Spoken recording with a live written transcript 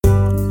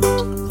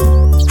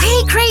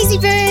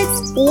crazy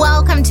birds!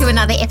 Welcome to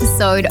another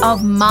episode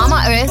of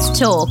Mama Earth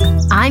Talk.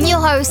 I'm your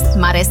host,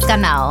 Mariska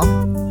Nel.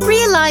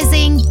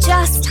 Realizing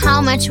just how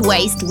much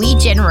waste we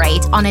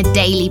generate on a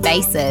daily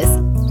basis,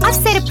 I've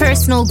set a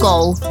personal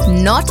goal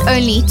not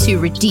only to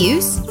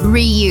reduce,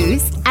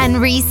 reuse, and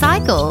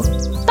recycle,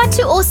 but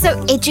to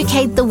also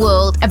educate the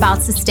world about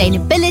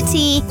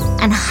sustainability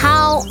and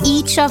how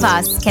each of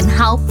us can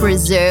help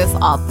preserve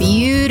our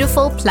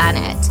beautiful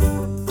planet.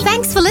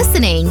 Thanks for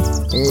listening.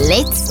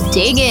 Let's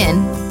dig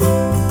in.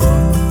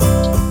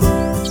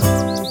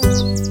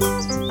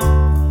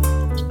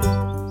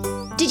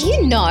 Did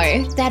you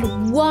know that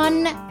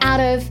 1 out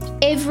of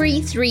every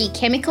 3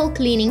 chemical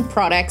cleaning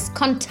products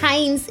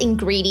contains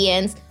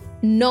ingredients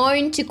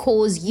known to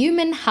cause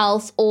human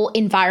health or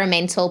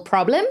environmental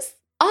problems?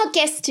 Our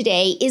guest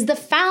today is the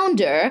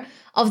founder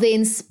of the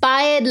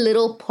Inspired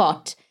Little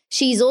Pot.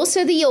 She's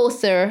also the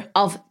author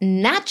of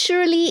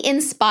Naturally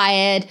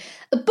Inspired,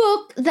 a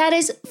book that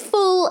is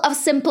full of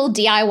simple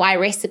DIY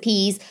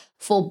recipes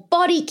for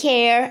body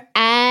care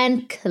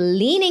and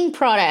cleaning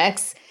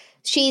products.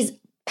 She's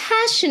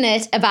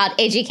passionate about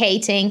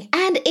educating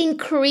and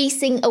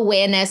increasing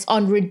awareness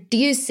on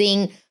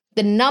reducing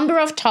the number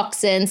of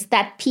toxins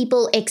that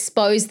people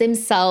expose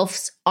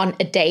themselves on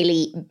a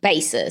daily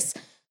basis.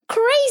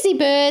 Crazy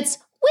birds,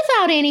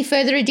 without any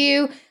further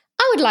ado,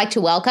 I would like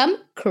to welcome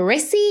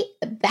Chrissy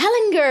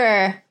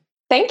Ballinger.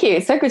 Thank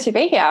you. So good to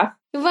be here.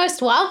 You're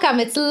most welcome.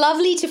 It's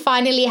lovely to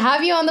finally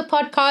have you on the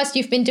podcast.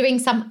 You've been doing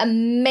some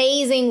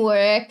amazing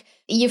work.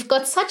 You've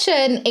got such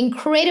an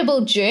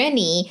incredible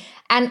journey.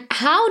 And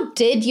how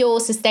did your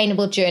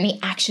sustainable journey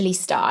actually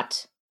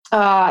start?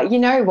 You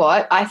know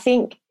what? I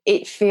think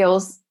it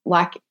feels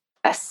like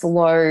a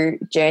slow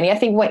journey. I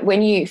think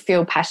when you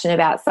feel passionate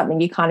about something,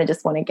 you kind of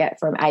just want to get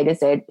from A to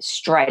Z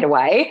straight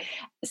away.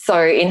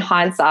 So in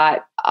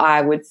hindsight,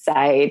 I would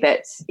say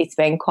that it's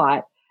been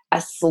quite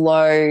a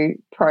slow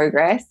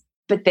progress.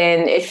 But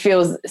then it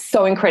feels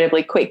so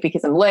incredibly quick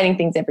because I'm learning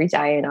things every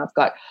day and I've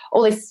got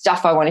all this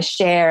stuff I want to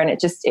share, and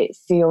it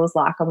feels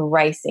like I'm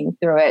racing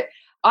through it.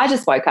 I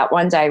just woke up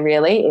one day,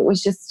 really.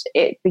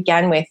 It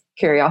began with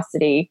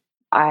curiosity.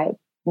 I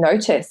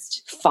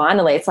noticed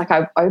finally, it's like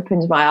I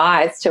opened my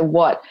eyes to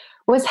what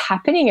was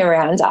happening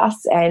around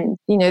us, and,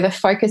 you know, the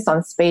focus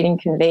on speed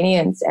and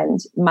convenience and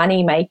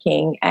money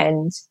making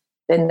and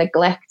the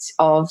neglect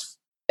of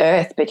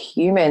Earth, but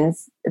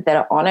humans that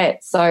are on it.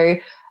 So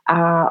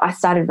I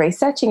started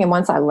researching, and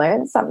once I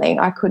learned something,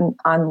 I couldn't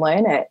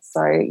unlearn it.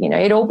 So, you know,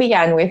 it all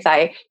began with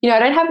I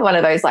don't have one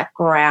of those like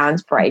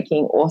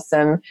groundbreaking,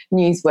 awesome,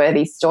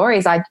 newsworthy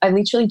stories. I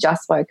literally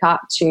just woke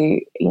up to,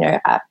 you know,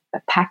 a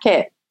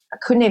packet. I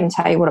couldn't even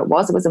tell you what it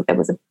was. It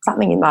was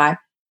something in my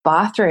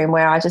bathroom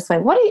where I just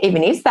went, what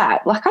even is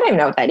that? Like, I don't even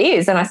know what that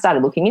is. And I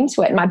started looking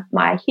into it.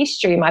 My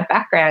history, my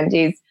background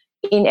is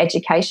in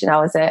education.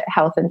 I was a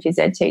health and phys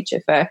ed teacher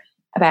for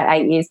about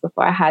 8 years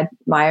before I had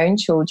my own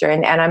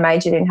children, and I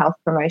majored in health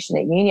promotion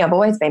at uni. I've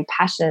always been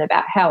passionate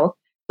about health,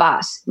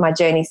 but my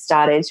journey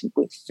started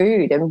with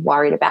food and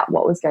worried about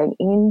what was going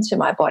into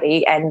my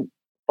body and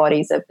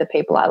bodies of the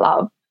people I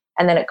love.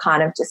 And then it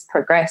kind of just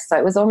progressed. So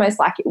it was almost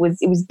like it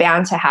was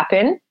bound to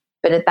happen.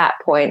 But at that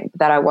point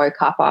that I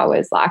woke up, I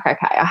was like,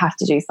 okay, I have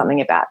to do something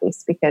about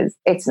this because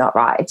it's not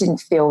right. It didn't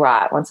feel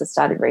right once I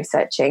started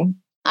researching.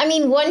 I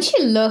mean, once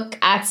you look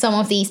at some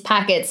of these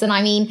packets, and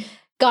I mean,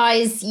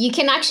 guys, you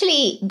can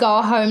actually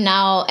go home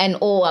now and,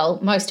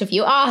 most of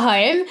you are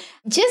home.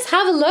 Just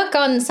have a look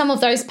on some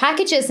of those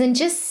packages and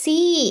just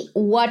see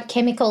what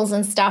chemicals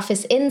and stuff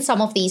is in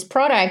some of these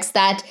products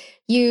that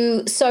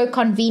you so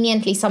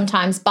conveniently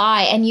sometimes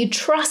buy, and you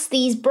trust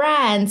these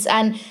brands.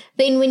 And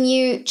then when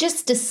you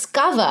just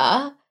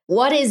discover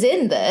what is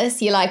in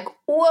this, you're like,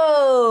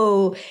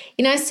 whoa,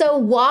 you know, so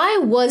why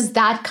was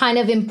that kind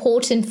of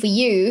important for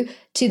you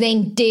to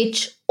then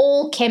ditch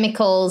all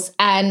chemicals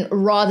and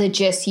rather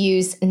just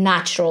use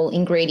natural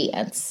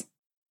ingredients?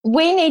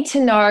 We need to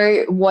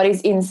know what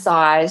is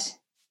inside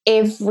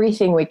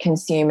everything we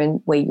consume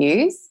and we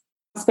use.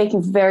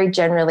 Speaking very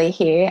generally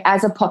here,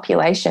 as a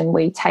population,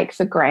 we take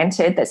for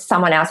granted that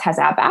someone else has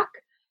our back,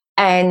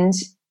 and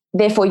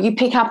therefore you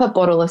pick up a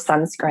bottle of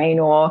sunscreen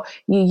or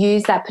you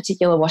use that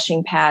particular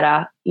washing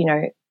powder, you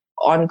know,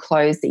 on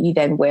clothes that you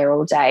then wear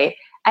all day,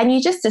 and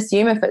you just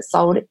assume if it's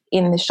sold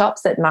in the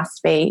shops it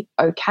must be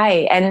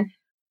okay. And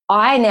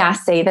I now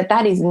see that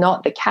that is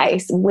not the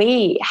case.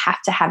 We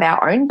have to have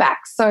our own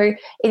back. So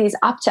it is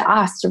up to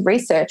us to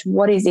research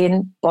what is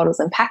in bottles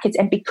and packets.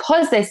 And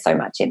because there's so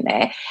much in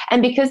there,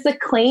 and because the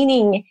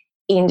cleaning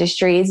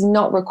industry is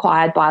not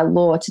required by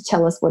law to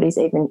tell us what is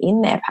even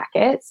in their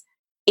packets,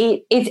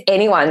 it's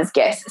anyone's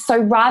guess. So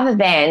rather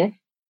than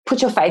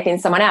put your faith in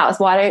someone else,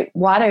 why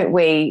don't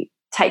we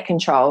take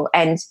control?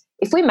 And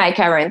if we make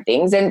our own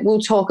things, and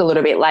we'll talk a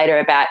little bit later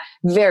about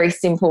very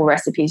simple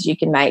recipes you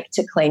can make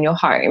to clean your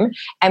home,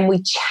 and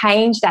we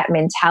change that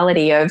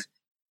mentality of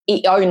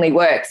it only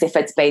works if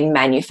it's been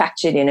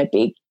manufactured in a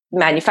big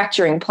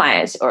manufacturing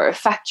plant or a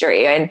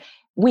factory. And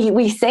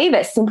we see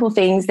that simple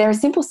things, there are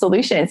simple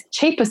solutions,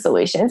 cheaper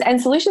solutions,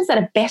 and solutions that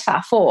are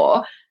better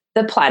for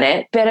the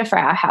planet, better for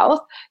our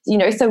health.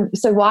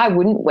 So why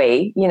wouldn't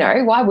we?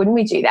 Why wouldn't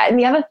we do that? And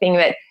the other thing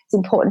that's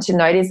important to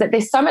note is that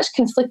there's so much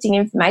conflicting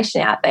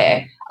information out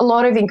there. A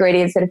lot of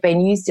ingredients that have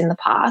been used in the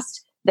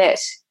past that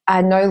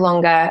are no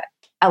longer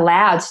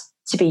allowed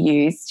to be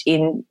used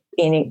in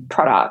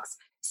products.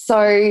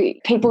 So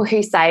people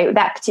who say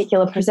that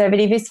particular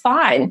preservative is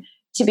fine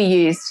to be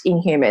used in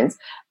humans,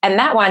 and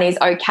that one is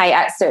okay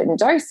at certain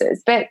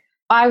doses. But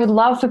I would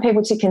love for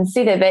people to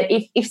consider that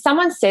if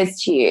someone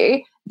says to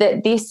you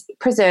that this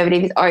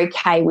preservative is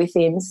okay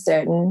within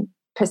certain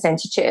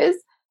percentages,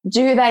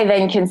 do they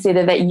then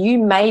consider that you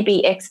may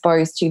be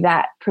exposed to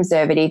that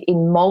preservative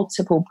in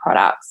multiple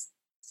products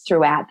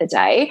throughout the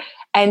day?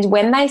 And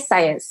when they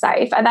say it's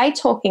safe, are they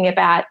talking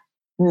about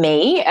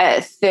me,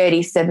 a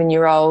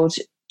 37-year-old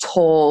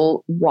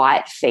tall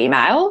white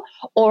female,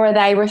 or are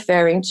they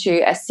referring to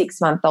a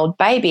 6-month-old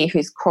baby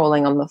who's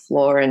crawling on the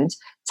floor and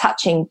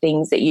touching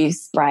things that you've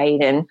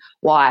sprayed and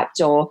wiped,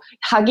 or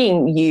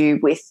hugging you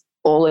with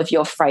all of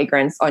your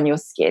fragrance on your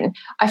skin?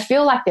 I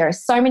feel like there are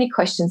so many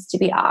questions to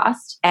be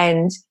asked,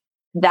 and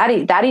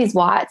that is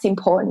why it's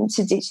important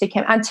to ditch the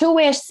until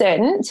we're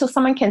certain, until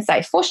someone can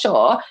say for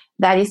sure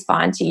that is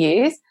fine to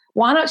use.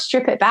 Why not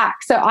strip it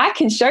back? So I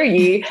can show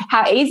you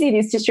how easy it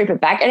is to strip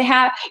it back, and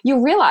how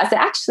you'll realize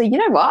that actually, you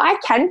know what, I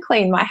can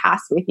clean my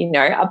house with,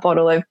 a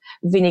bottle of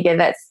vinegar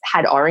that's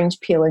had orange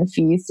peel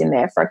infused in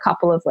there for a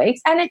couple of weeks,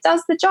 and it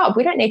does the job.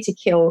 We don't need to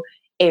kill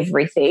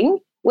everything.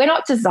 We're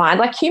not designed,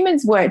 like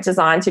humans weren't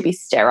designed to be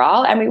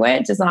sterile, and we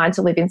weren't designed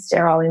to live in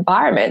sterile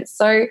environments.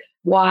 So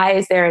why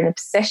is there an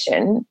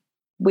obsession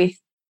with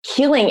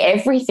killing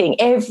everything,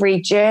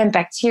 every germ,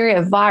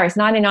 bacteria, virus,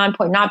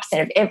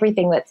 99.9% of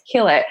everything, let's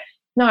kill it?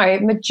 No,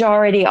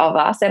 majority of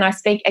us, and I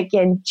speak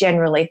again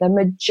generally, the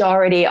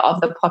majority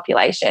of the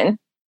population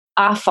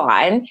are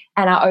fine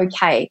and are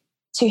okay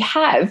to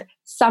have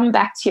some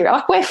bacteria.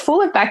 Like, we're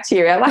full of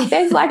bacteria. Like,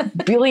 there's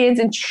like billions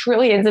and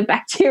trillions of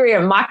bacteria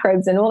and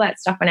microbes and all that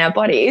stuff in our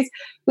bodies.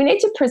 We need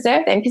to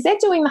preserve them because they're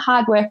doing the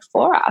hard work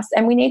for us,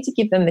 and we need to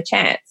give them the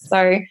chance.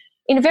 So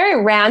in a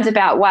very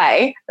roundabout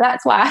way,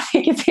 that's why I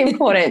think it's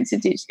important to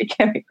ditch the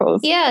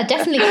chemicals. Yeah,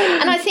 definitely.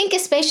 And I think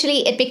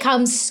especially it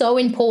becomes so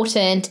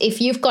important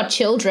if you've got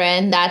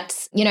children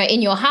that's,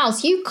 in your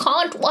house, you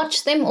can't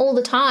watch them all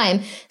the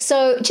time.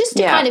 So just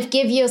to kind of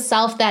give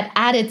yourself that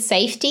added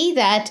safety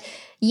that,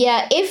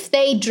 if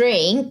they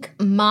drink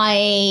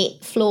my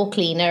floor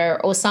cleaner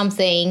or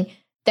something,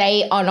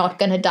 they are not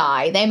going to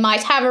die. They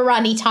might have a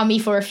runny tummy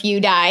for a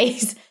few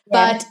days,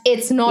 but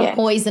it's not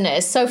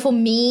poisonous. So for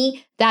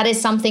me, that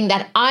is something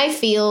that I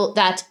feel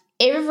that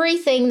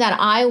everything that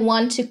I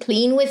want to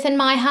clean with in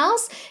my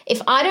house, if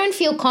I don't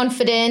feel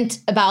confident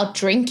about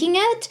drinking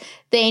it,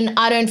 then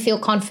I don't feel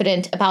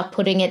confident about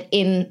putting it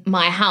in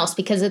my house,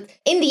 because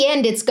in the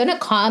end, it's going to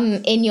come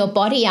in your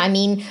body. I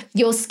mean,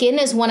 your skin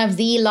is one of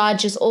the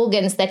largest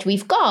organs that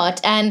we've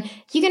got, and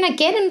you're going to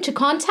get into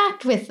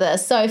contact with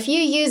this. So if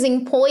you're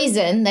using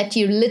poison that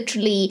you're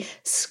literally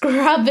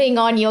scrubbing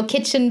on your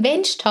kitchen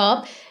bench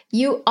top,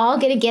 you are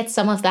going to get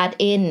some of that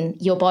in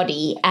your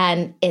body,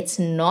 and it's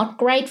not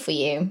great for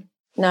you.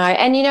 No,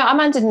 and I'm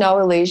under no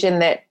illusion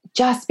that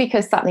just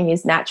because something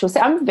is natural. So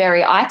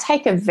I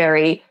take a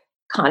very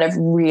kind of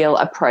real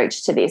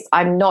approach to this.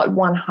 I'm not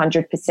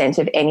 100%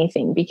 of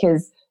anything,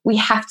 because we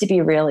have to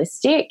be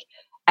realistic,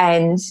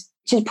 and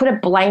to put a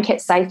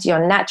blanket safety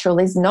on natural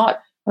is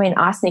not,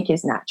 arsenic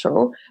is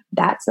natural.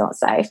 That's not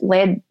safe.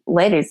 Lead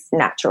is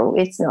natural.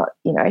 It's not,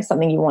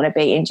 something you want to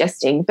be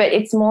ingesting, but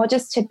it's more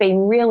just to be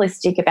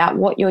realistic about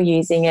what you're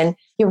using. And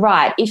you're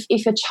right.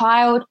 If a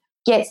child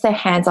gets their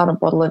hands on a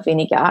bottle of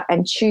vinegar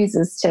and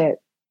chooses to,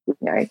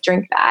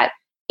 drink that,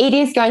 it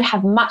is going to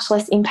have much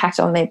less impact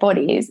on their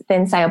bodies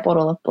than, say, a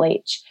bottle of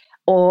bleach,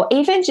 or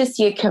even just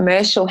your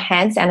commercial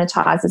hand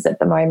sanitizers at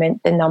the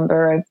moment. The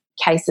number of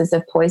cases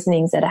of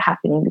poisonings that are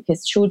happening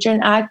because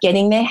children are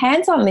getting their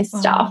hands on this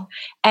stuff.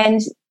 And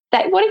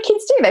what do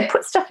kids do? They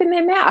put stuff in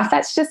their mouth.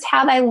 That's just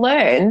how they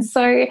learn.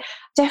 So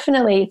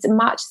definitely it's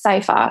much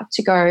safer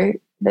to go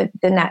the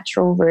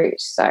natural route.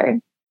 So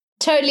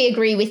totally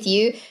agree with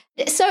you.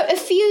 So a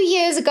few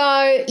years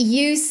ago,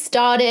 you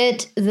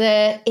started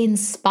the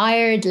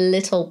Inspired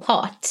Little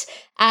Pot,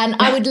 and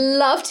I would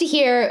love to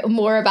hear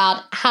more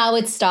about how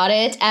it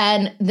started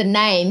and the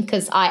name,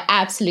 because I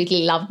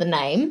absolutely love the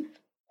name.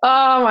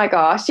 Oh my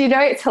gosh,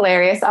 it's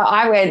hilarious.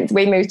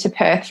 We moved to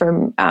Perth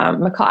from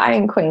Mackay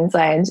in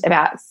Queensland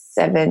about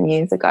 7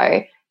 years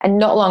ago, and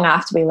not long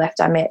after we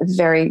left, I met a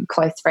very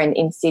close friend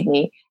in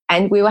Sydney,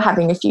 and we were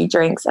having a few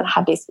drinks and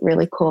had this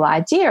really cool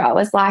idea. I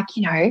was like,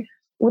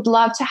 would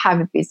love to have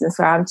a business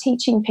where I'm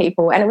teaching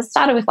people, and it was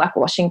started with like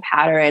washing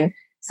powder and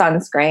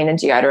sunscreen and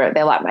deodorant.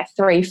 They're like my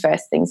 3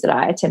 first things that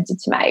I attempted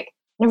to make.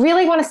 I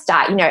really want to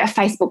start, a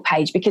Facebook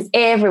page, because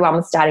everyone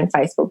was starting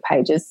Facebook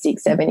pages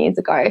 6-7 years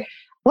ago.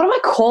 What do I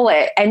call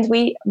it? And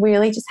we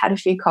really just had a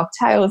few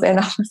cocktails, and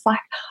I was like,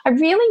 I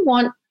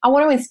want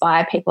to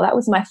inspire people. That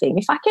was my thing.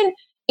 If I can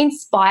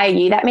inspire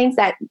you, that means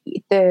that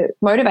the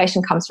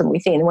motivation comes from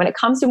within. When it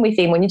comes from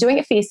within, when you're doing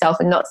it for yourself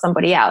and not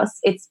somebody else,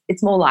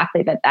 it's more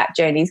likely that that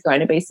journey is going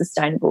to be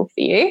sustainable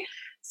for you.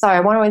 So I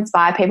want to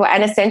inspire people.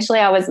 And essentially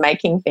I was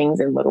making things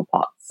in little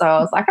pots. So I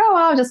was like, oh,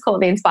 I'll just call it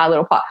the Inspire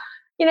Little Pot.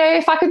 You know,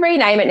 if I could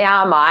rename it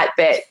now, I might,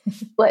 but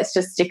let's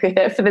just stick with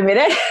it for the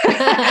minute.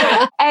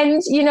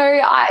 And, you know,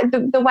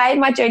 the way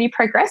my journey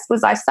progressed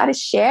was I started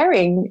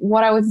sharing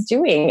what I was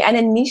doing. And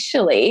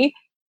initially,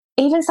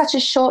 even such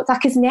a short,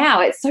 because now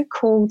it's so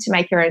cool to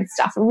make your own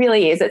stuff. It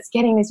really is. It's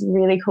getting this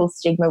really cool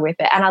stigma with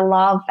it. And I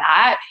love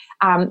that,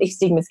 if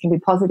stigmas can be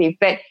positive.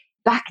 But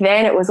back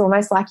then it was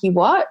almost like, you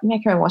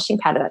make your own washing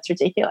powder? That's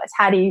ridiculous.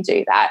 How do you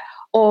do that?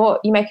 Or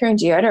you make your own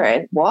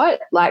deodorant? What?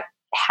 Like,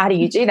 how do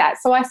you do that?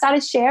 So I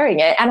started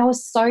sharing it, and I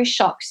was so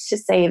shocked to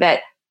see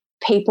that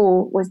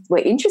people were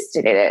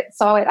interested in it.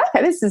 So I went,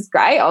 okay, this is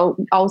great. I'll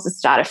just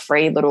start a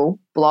free little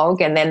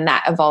blog, and then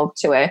that evolved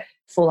to a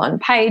full-on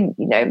paid,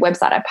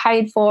 website I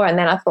paid for. And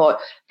then I thought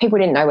people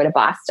didn't know where to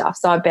buy stuff,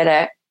 so I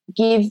better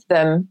give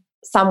them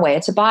somewhere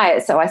to buy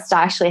it. So I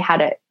actually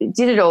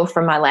did it all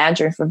from my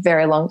lounge room for a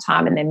very long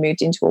time, and then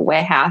moved into a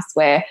warehouse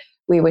where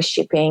we were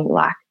shipping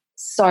like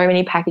so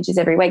many packages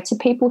every week to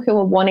people who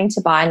were wanting to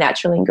buy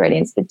natural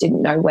ingredients but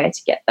didn't know where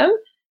to get them.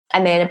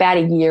 And then about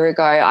a year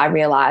ago, I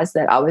realized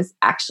that I was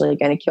actually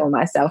going to kill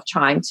myself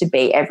trying to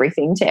be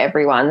everything to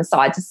everyone. So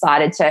I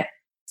decided to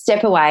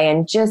step away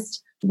and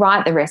just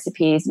write the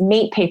recipes,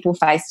 meet people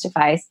face to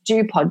face,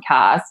 do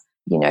podcasts,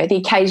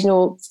 the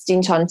occasional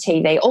stint on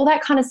TV, all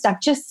that kind of stuff,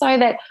 just so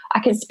that I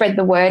can spread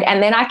the word,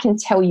 and then I can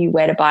tell you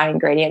where to buy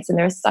ingredients. And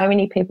there are so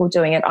many people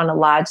doing it on a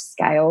large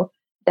scale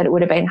that it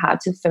would have been hard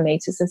for me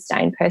to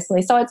sustain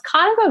personally. So it's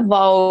kind of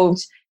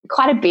evolved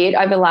quite a bit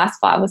over the last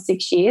 5 or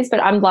 6 years,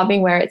 but I'm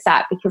loving where it's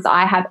at because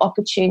I have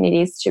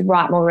opportunities to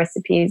write more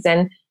recipes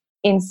and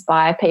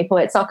inspire people.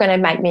 It's not going to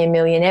make me a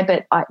millionaire,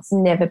 but it's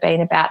never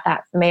been about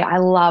that for me.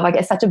 I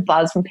get such a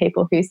buzz from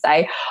people who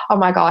say, oh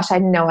my gosh, I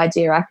had no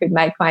idea I could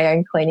make my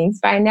own cleaning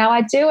spray. Now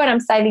I do, and I'm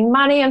saving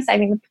money, I'm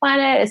saving the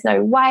planet, there's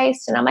no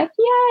waste. And I'm like,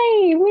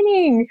 yay,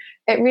 winning.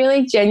 It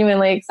really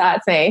genuinely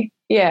excites me.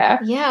 Yeah.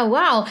 Yeah,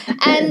 wow.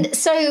 And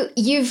so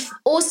you've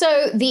also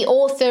the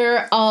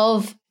author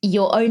of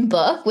your own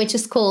book, which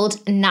is called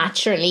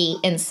Naturally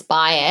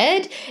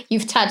Inspired.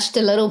 You've touched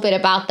a little bit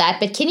about that,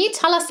 but can you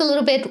tell us a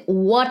little bit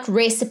what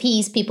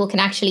recipes people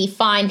can actually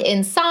find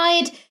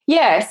inside?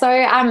 Yeah,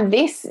 so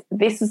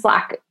this is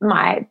like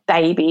my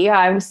baby.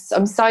 I'm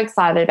so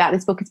excited about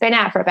this book. It's been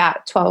out for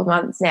about 12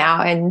 months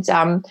now, and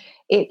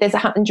there's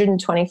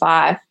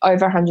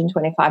over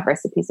 125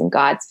 recipes and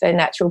guides for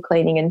natural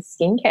cleaning and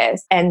skincare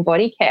and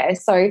body care.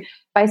 So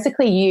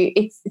basically,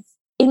 it's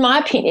in my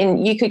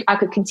opinion, I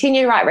could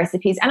continue to write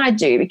recipes, and I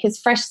do, because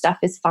fresh stuff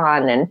is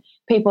fun and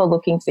people are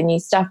looking for new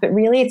stuff, but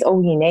really it's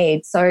all you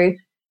need. So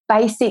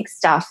basic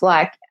stuff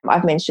like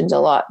I've mentioned a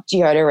lot,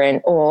 deodorant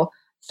or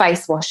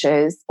face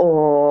washes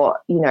or,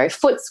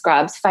 foot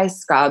scrubs, face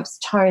scrubs,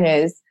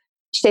 toners.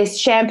 There's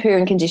shampoo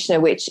and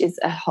conditioner, which is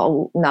a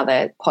whole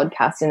nother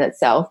podcast in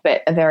itself,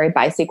 but a very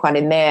basic one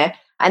in there.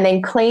 And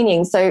then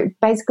cleaning. So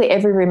basically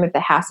every room of the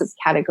house is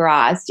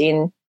categorized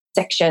in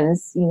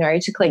sections,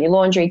 to clean your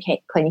laundry,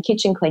 clean your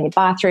kitchen, clean your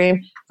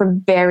bathroom, from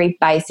very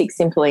basic,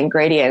 simple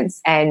ingredients.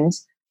 And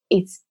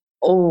it's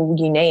all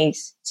you need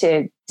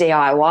to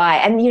DIY.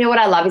 And what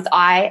I love is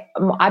I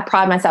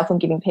pride myself on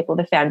giving people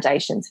the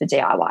foundations for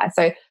DIY.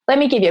 So let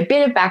me give you a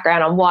bit of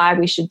background on why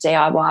we should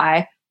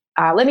DIY.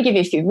 Let me give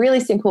you a few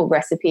really simple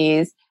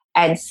recipes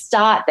and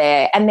start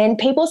there. And then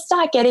people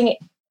start getting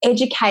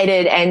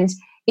educated and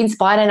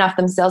inspired enough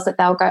themselves that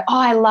they'll go, oh,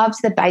 I loved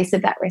the base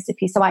of that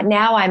recipe. So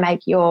now I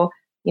make your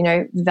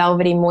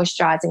velvety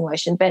moisturizing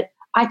lotion, but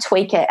I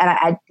tweak it and I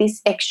add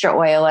this extra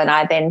oil and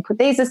I then put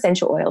these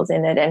essential oils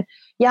in it and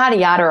yada,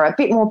 yada, or a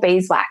bit more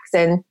beeswax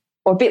or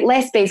a bit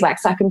less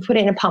beeswax so I can put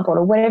it in a pump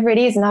or whatever it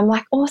is. And I'm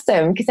like,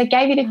 awesome, because I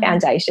gave you the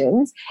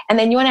foundations, and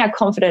then you're now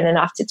confident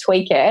enough to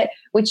tweak it,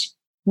 which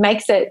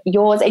makes it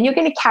yours, and you're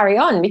going to carry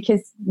on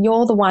because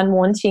you're the one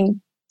wanting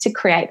to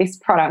create this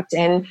product.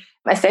 And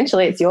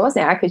essentially it's yours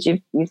now because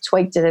you've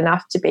tweaked it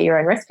enough to be your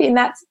own recipe, and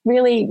that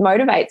really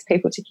motivates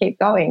people to keep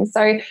going.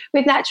 So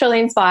with Naturally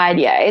Inspired,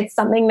 it's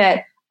something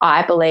that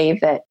I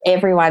believe that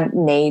everyone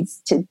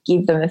needs to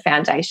give them the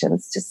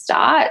foundations to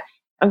start.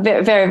 I'm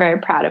very, very, very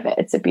proud of it.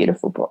 It's a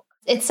beautiful book.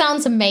 It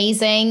sounds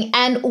amazing.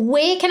 And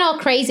where can our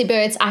crazy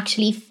birds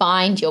actually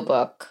find your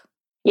book?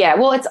 Yeah,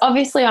 well, it's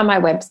obviously on my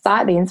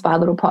website,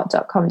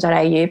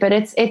 theinspirelittlepot.com.au, but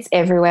it's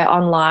everywhere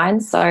online.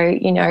 So,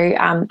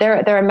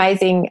 there are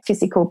amazing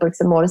physical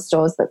bricks and mortar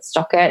stores that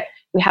stock it.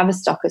 We have a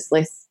stockist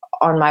list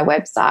on my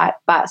website,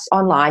 but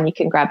online you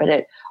can grab it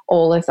at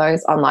all of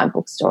those online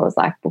bookstores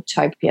like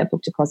Booktopia,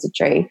 Book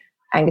Depository,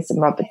 Angus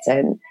and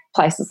Robertson,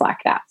 places like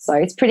that. So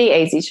it's pretty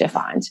easy to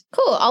find.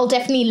 Cool. I'll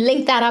definitely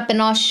link that up in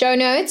our show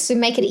notes to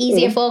make it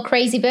easier for our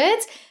crazy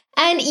birds.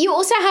 And you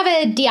also have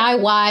a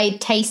DIY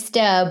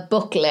taster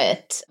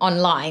booklet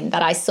online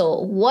that I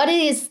saw. What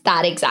is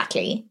that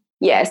exactly?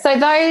 Yeah, so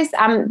those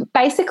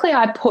basically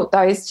I put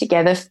those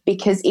together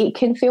because it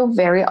can feel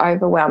very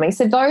overwhelming.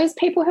 So those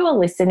people who are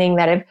listening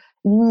that have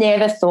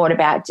never thought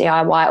about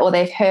DIY or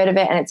they've heard of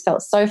it and it's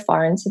felt so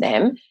foreign to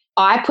them,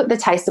 I put the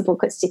taster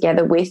booklets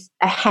together with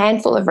a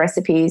handful of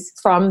recipes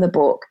from the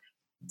book.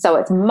 So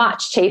it's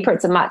much cheaper.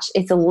 It's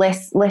a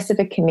less of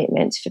a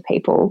commitment for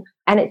people.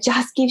 And it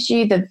just gives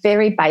you the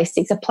very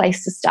basics, a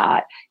place to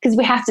start, because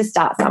we have to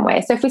start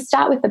somewhere. So if we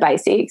start with the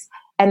basics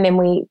and then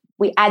we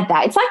add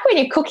that, it's like when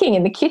you're cooking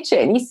in the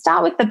kitchen, you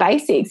start with the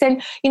basics.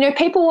 And,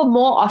 people will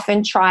more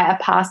often try a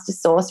pasta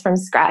sauce from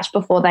scratch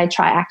before they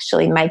try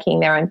actually making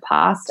their own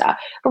pasta.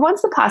 But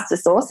once the pasta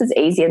sauce is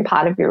easy and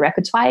part of your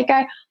repertoire, you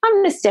go, I'm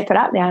going to step it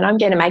up now and I'm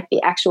going to make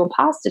the actual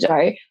pasta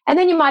dough. And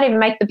then you might even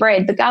make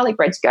the garlic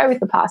bread to go with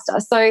the pasta.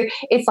 So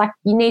it's like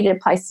you needed a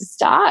place to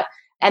start.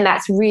 And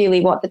that's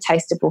really what the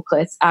taster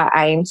booklets are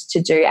aimed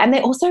to do. And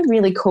they're also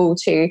really cool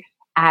to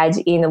add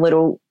in a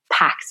little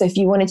pack. So if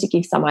you wanted to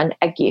give someone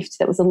a gift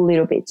that was a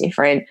little bit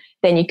different,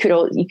 then you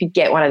could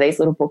get one of these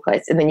little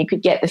booklets, and then you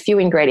could get the few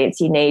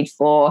ingredients you need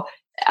for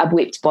a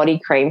whipped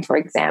body cream, for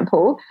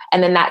example.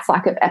 And then that's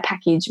like a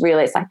package,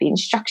 really. It's like the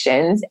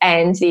instructions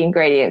and the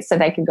ingredients, so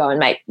they can go and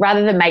make,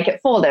 rather than make it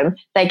for them,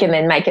 they can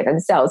then make it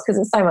themselves, because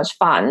it's so much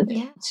fun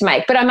to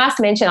make. But I must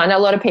mention, I know a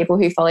lot of people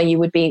who follow you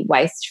would be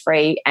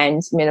waste-free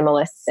and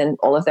minimalists and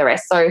all of the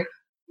rest. So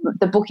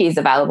the book is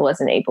available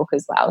as an ebook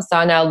as well. So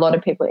I know a lot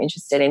of people are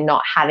interested in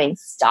not having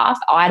stuff.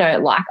 I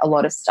don't like a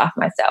lot of stuff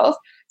myself.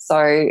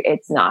 So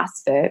it's nice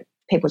for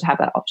people to have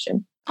that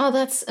option. Oh,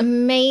 that's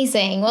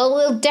amazing. Well,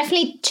 we'll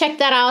definitely check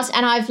that out.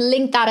 And I've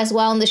linked that as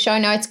well in the show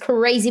notes,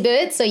 Crazy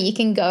Bird, so you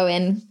can go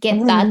and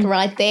get that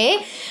right there.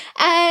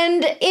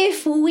 And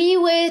if we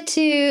were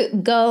to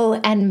go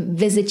and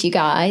visit you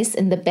guys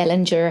in the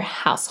Bellinger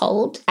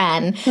household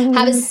and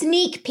have a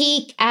sneak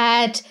peek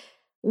at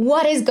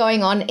what is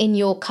going on in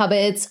your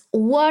cupboards,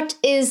 what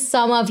is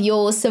some of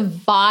your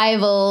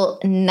survival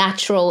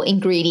natural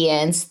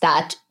ingredients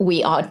that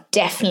we are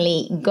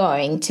definitely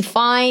going to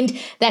find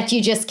that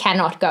you just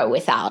cannot go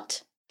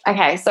without?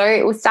 Okay,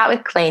 so we'll start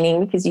with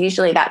cleaning, because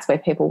usually that's where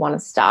people want to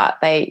start.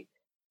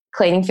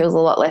 Cleaning feels a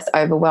lot less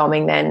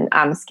overwhelming than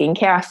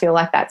skincare. I feel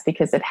like that's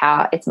because of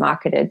how it's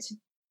marketed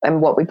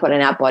and what we put in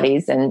our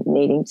bodies and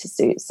needing to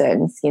suit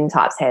certain skin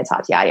types, hair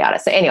types, yada, yada.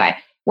 So anyway,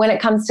 when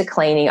it comes to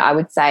cleaning, I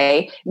would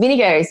say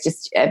vinegar is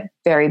just a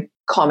very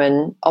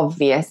common,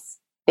 obvious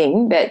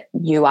thing that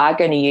you are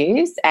going to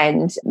use,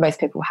 and most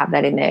people have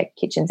that in their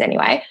kitchens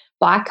anyway.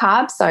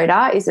 Bicarb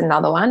soda is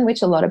another one,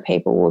 which a lot of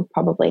people would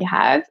probably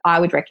have.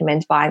 I would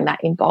recommend buying that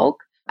in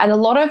bulk. And a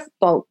lot of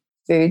bulk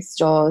food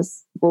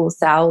stores will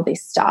sell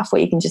this stuff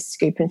where you can just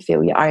scoop and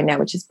fill your own now,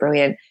 which is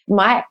brilliant.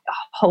 My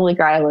holy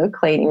grail of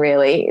cleaning,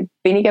 really,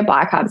 vinegar,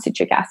 bicarb,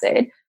 citric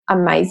acid,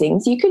 amazing.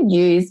 So you could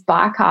use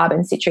bicarb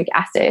and citric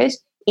acid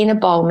in a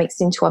bowl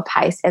mixed into a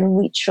paste and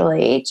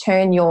literally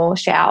turn your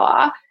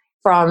shower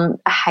from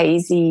a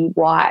hazy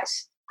white,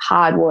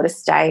 hard water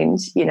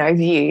stained,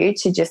 view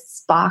to just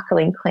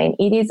sparkling clean.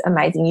 It is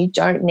amazing. You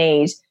don't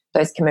need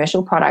those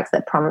commercial products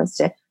that promise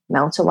to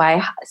melt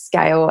away,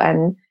 scale,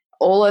 and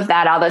all of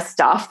that other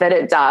stuff that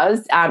it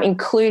does,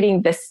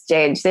 including the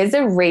stench. There's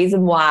a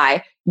reason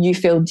why you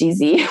feel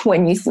dizzy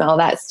when you smell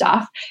that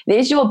stuff.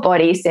 There's your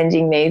body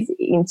sending these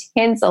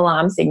intense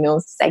alarm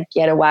signals to say,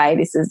 get away,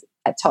 this is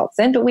a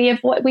toxin. But we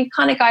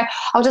kind of go,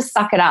 I'll just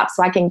suck it up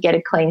so I can get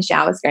a clean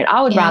shower screen.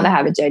 I would rather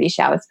have a dirty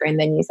shower screen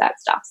than use that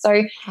stuff.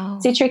 So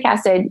citric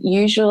acid,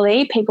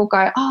 usually people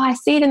go, I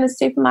see it in the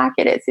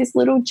supermarket. It's this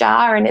little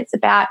jar and it's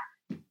about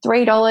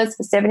 $3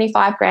 for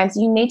 75 grams.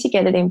 You need to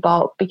get it in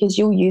bulk because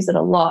you'll use it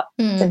a lot.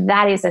 So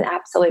that is an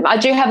absolute. I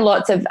do have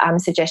lots of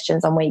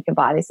suggestions on where you can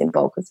buy this in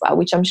bulk as well,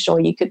 which I'm sure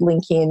you could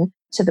link in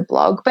to the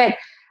blog. But,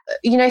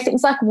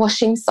 things like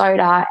washing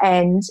soda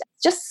and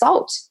just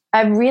salt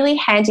are really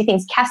handy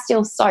things.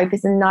 Castile soap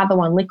is another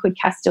one, liquid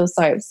Castile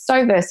soap.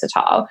 So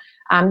versatile.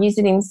 Use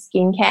it in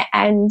skincare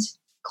and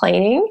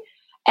cleaning.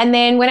 And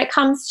then when it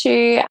comes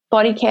to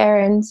body care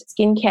and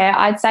skincare,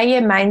 I'd say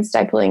your main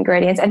staple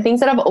ingredients and things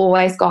that I've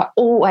always got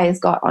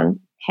on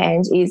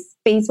hand is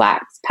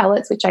beeswax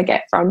pellets, which I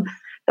get from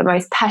the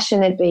most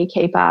passionate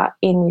beekeeper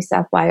in New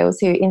South Wales,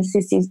 who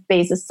insists his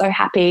bees are so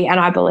happy, and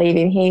I believe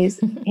him.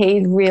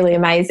 He's really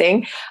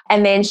amazing.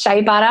 And then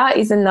shea butter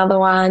is another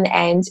one,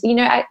 and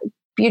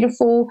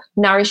beautiful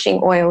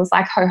nourishing oils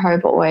like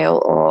jojoba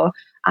oil or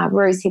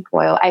rosehip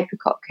oil,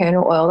 apricot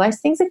kernel oil. Those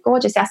things are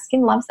gorgeous. Our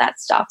skin loves that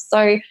stuff.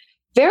 So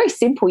very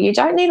simple. You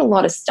don't need a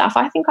lot of stuff.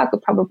 I think I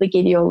could probably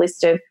give you a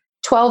list of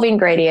 12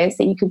 ingredients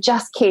that you could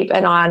just keep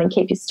an eye on and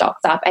keep your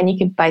stocks up, and you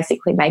could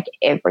basically make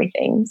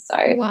everything. So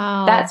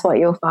that's what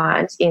you'll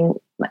find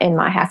in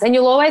my house. And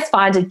you'll always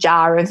find a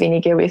jar of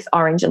vinegar with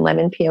orange and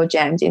lemon peel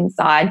jammed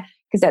inside,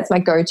 because that's my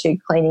go-to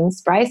cleaning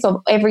spray.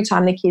 So every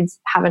time the kids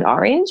have an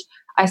orange,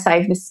 I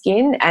save the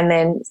skin and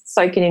then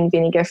soak it in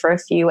vinegar for a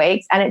few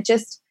weeks, and it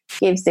just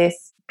gives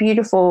this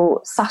beautiful,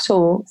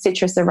 subtle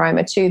citrus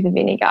aroma to the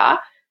vinegar,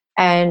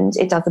 and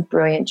it does a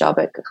brilliant job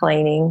at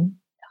cleaning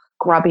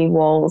grubby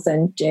walls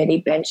and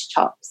dirty bench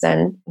tops.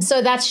 And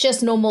so that's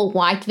just normal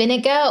white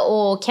vinegar,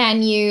 or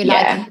can you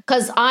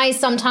because I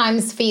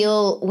sometimes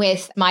feel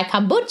with my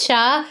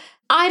kombucha,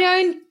 I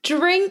don't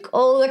drink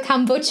all the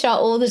kombucha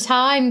all the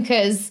time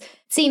because it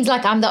seems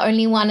like I'm the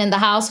only one in the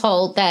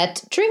household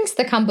that drinks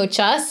the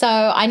kombucha. So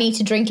I need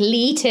to drink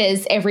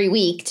liters every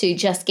week to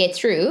just get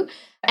through.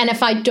 And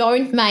if I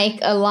don't make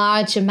a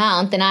large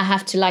amount, then I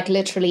have to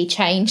literally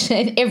change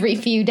it every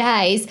few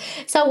days.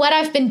 So what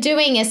I've been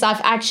doing is I've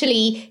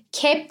actually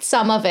kept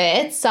some of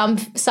it,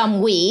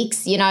 some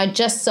weeks,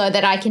 just so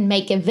that I can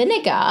make a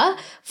vinegar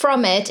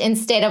from it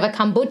instead of a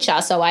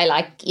kombucha. So I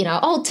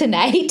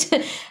alternate.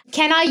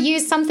 Can I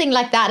use something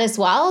like that as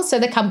well? So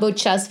the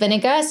kombucha's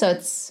vinegar, so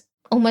it's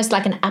almost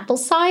like an apple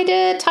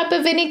cider type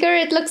of vinegar,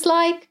 it looks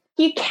like.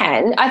 You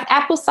can.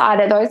 Apple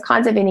cider, those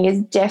kinds of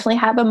vinegars definitely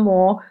have a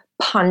more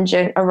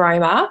pungent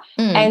aroma.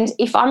 And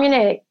if I'm going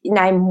to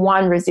name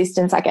one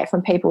resistance I get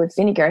from people with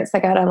vinegar, it's I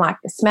don't like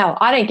the smell.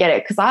 I don't get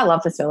it because I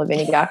love the smell of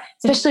vinegar,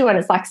 especially when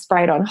it's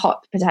sprayed on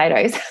hot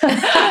potatoes.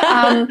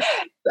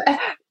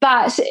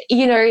 But,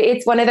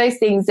 it's one of those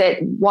things that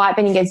white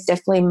vinegar is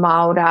definitely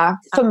milder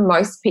for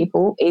most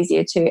people,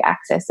 easier to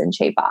access and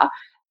cheaper.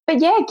 But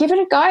yeah, give it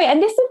a go.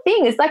 And this is the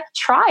thing, is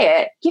try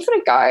it, give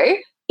it a go.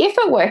 If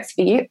it works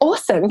for you,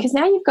 awesome, because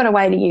now you've got a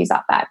way to use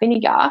up that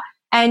vinegar.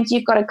 And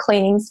you've got a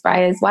cleaning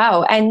spray as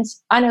well. And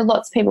I know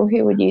lots of people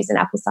who would use an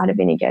apple cider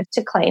vinegar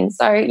to clean.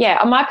 So,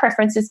 yeah, my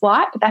preference is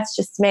white, but that's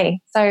just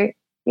me. So,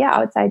 yeah, I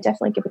would say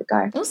definitely give it a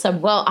go.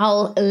 Awesome. Well,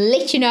 I'll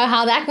let you know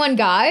how that one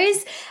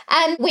goes.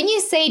 And when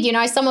you said,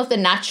 some of the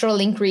natural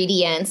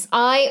ingredients,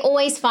 I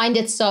always find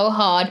it so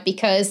hard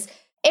because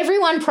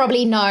everyone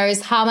probably knows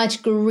how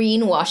much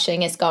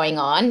greenwashing is going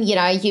on.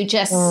 You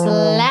just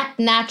slap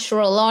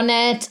natural on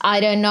it. I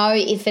don't know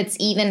if it's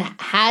even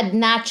had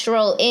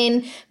natural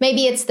in.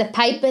 Maybe it's the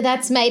paper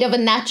that's made of a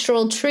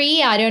natural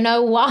tree. I don't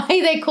know why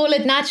they call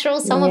it natural,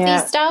 some of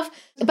these stuff.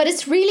 But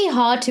it's really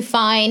hard to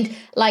find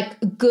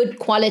good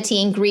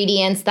quality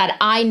ingredients that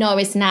I know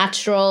is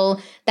natural,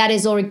 that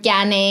is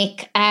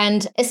organic.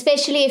 And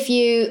especially if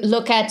you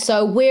look at,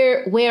 so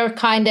we're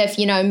kind of,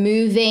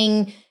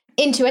 moving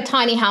into a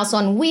tiny house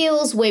on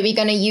wheels where we're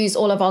going to use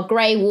all of our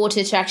grey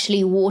water to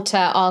actually water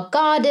our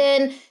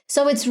garden.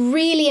 So it's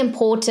really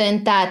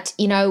important that,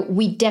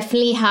 we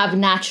definitely have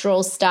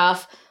natural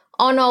stuff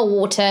on our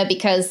water,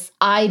 because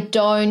I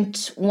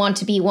don't want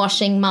to be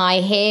washing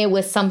my hair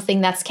with something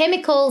that's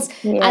chemicals,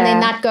 and then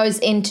that goes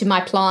into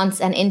my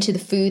plants and into the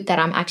food that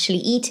I'm actually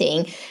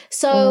eating.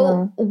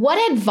 So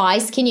what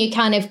advice can you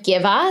kind of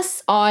give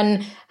us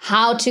on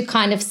how to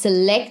kind of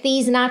select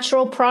these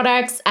natural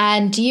products?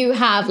 And do you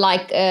have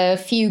a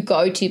few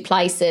go-to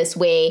places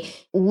where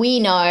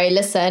we know,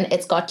 listen,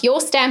 it's got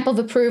your stamp of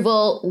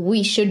approval,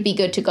 we should be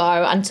good to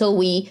go until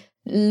we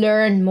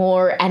learn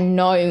more and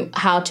know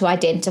how to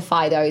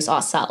identify those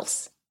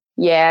ourselves?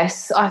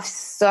 Yes, I've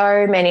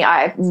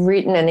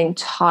written an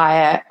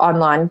entire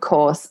online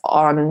course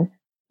on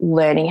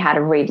learning how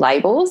to read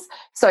labels.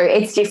 So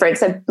it's different.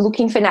 So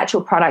looking for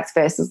natural products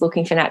versus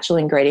looking for natural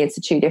ingredients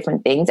are two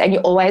different things. And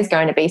you're always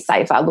going to be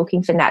safer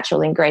looking for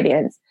natural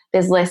ingredients.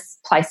 There's less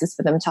places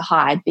for them to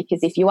hide,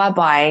 because if you are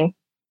buying,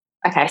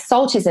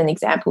 salt is an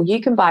example. You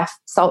can buy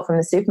salt from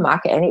the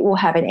supermarket and it will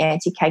have an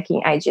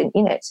anti-caking agent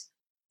in it.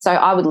 So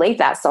I would leave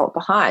that salt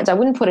behind. I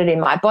wouldn't put it in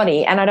my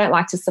body, and I don't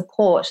like to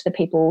support the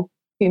people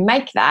who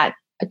make that.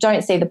 I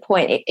don't see the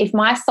point. If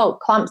my salt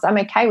clumps, I'm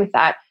okay with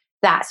that.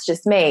 That's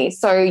just me.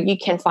 So you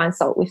can find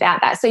salt without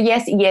that. So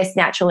yes,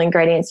 natural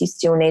ingredients, you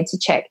still need to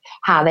check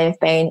how they've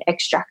been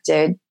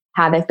extracted,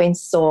 how they've been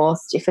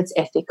sourced, if it's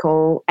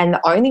ethical. And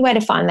the only way to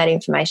find that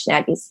information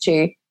out is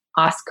to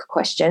ask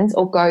questions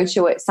or go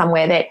to it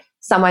somewhere that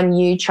someone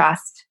you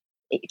trust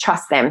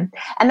them.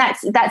 And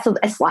that's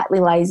a slightly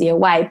lazier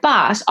way.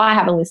 But I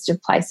have a list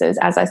of places,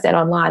 as I said,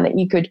 online that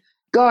you could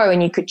go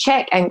and you could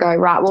check and go,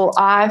 right, well,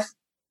 I've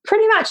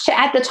pretty much,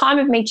 at the time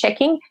of me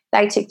checking,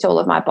 they ticked all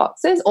of my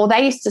boxes, or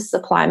they used to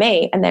supply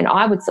me and then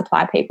I would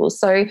supply people.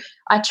 So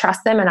I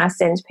trust them and I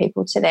send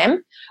people to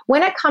them.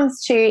 When it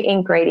comes to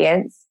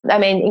ingredients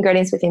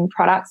within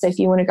products, so if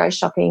you want to go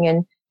shopping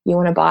and you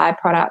want to buy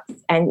products,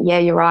 and yeah,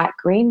 you're right,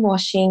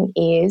 greenwashing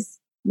is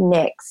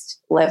next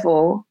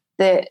level.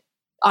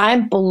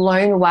 I'm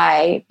blown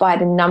away by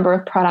the number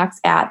of products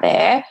out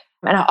there,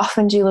 and I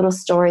often do little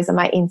stories on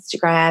my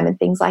Instagram and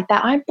things like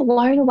that. I'm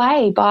blown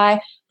away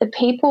by the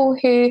people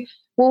who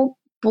will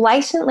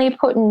blatantly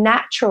put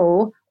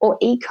natural or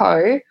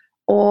eco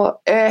or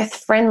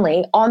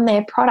earth-friendly on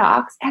their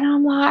products, and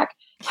I'm like,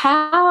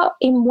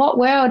 in what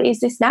world is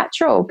this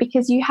natural?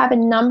 Because you have a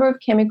number of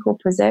chemical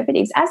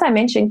preservatives. As I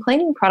mentioned,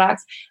 cleaning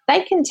products,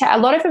 they can a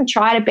lot of them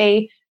try to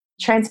be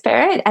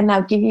transparent, and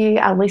they'll give you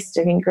a list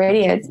of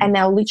ingredients and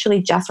they'll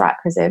literally just write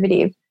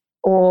preservative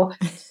or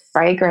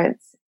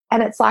fragrance.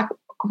 And it's like,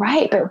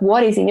 great, but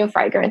what is in your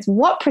fragrance?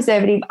 What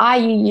preservative are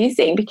you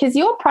using? Because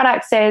your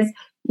product says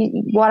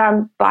what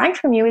I'm buying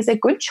from you is a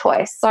good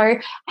choice. So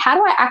how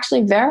do I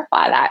actually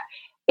verify that?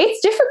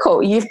 It's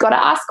difficult. You've got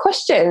to ask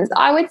questions.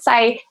 I would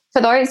say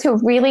for those who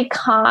really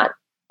can't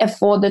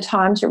afford the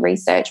time to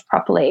research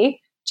properly,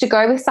 to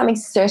go with something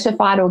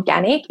certified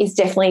organic is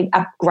definitely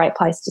a great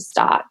place to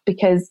start,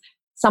 because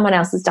someone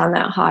else has done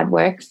that hard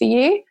work for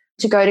you.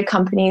 To go to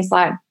companies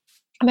like,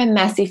 I'm a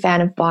massive fan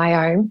of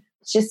Biome.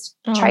 It's just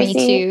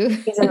Tracy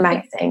is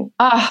amazing.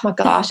 Oh my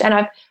gosh. And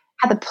I've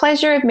had the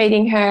pleasure of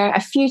meeting her a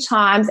few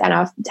times, and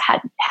I've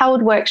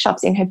held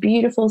workshops in her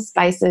beautiful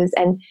spaces,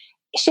 and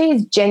she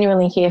is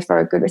genuinely here for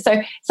a good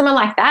reason. So someone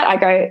like that, I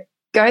go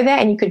there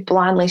and you could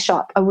blindly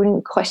shop. I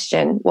wouldn't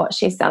question what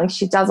she's selling.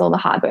 She does all the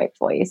hard work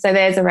for you. So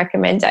there's a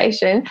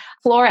recommendation.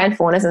 Flora and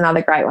Fauna is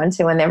another great one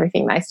too, and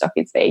everything they stock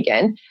is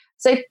vegan.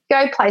 So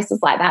go places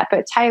like that.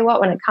 But tell you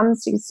what, when it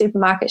comes to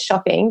supermarket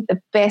shopping,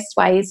 the best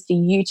way is for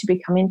you to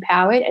become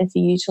empowered and for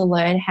you to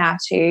learn how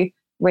to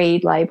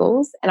read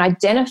labels and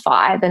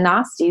identify the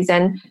nasties.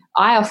 And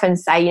I often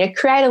say,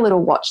 create a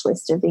little watch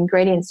list of the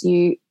ingredients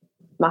you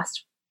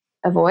must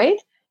avoid.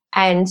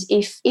 And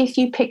if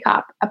you pick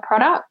up a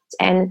product,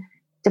 and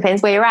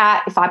depends where you're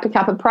at, if I pick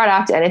up a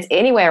product and it's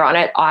anywhere on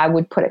it, I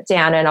would put it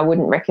down and I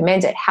wouldn't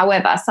recommend it.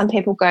 However, some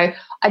people go,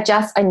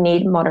 I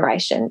need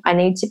moderation. I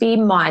need to be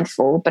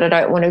mindful, but I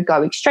don't want to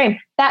go extreme.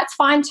 That's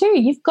fine too.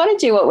 You've got to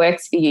do what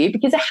works for you,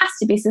 because it has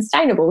to be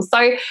sustainable. So,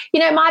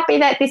 it might be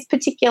that this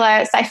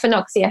particular, say,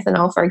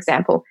 phenoxyethanol, for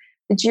example,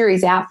 the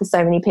jury's out for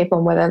so many people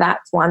on whether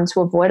that's one to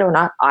avoid or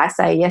not. I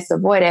say yes,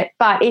 avoid it.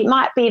 But it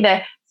might be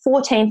the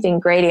 14th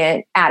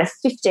ingredient out of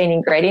 15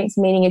 ingredients,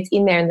 meaning it's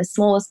in there in the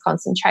smallest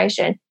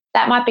concentration.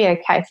 That might be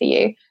okay for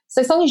you.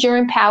 So as long as you're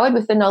empowered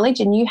with the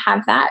knowledge and you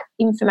have that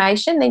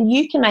information, then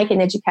you can make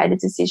an educated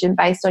decision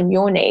based on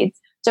your needs.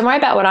 Don't worry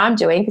about what I'm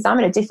doing, because I'm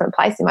in a different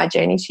place in my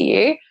journey to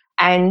you.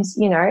 And,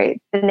 the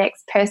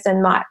next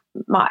person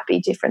might be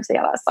different to the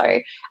other. So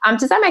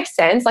does that make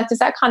sense? Like, does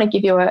that kind of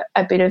give you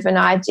a bit of an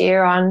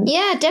idea on?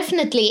 Yeah,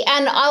 definitely.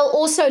 And I'll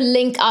also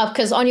link up,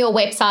 because on your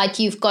website,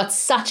 you've got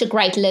such a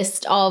great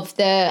list of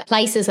the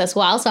places as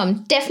well. So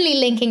I'm definitely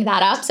linking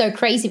that up. So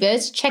Crazy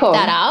Birds, check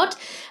that out.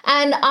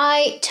 And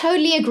I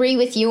totally agree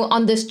with you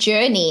on this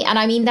journey. And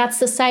I mean, that's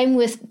the same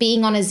with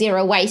being on a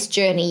zero waste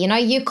journey.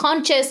 You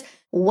can't just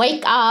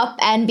wake up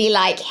and be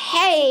like,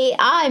 hey,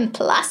 I'm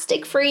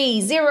plastic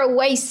free, zero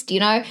waste.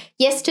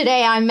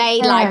 Yesterday I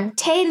made like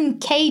 10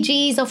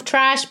 kgs of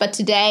trash, but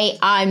today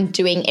I'm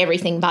doing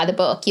everything by the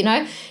book.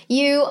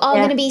 You are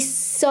going to be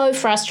so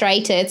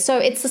frustrated. So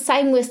it's the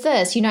same with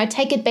this,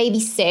 take it baby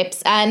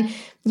steps, and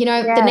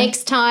the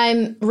next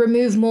time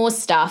remove more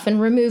stuff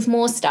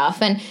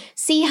and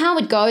see how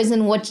it goes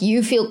and what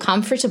you feel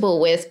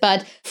comfortable with.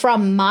 But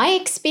from my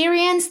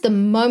experience, the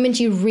moment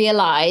you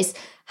realize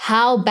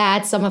how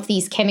bad some of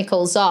these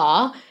chemicals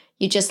are,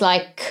 you're just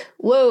like,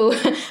 whoa,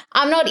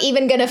 I'm not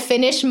even going to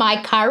finish my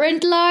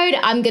current load.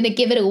 I'm going to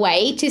give it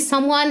away to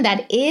someone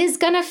that is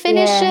going to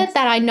finish it,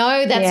 that I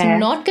know that's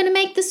not going to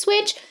make the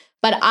switch,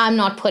 but I'm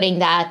not putting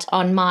that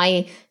on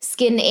my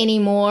skin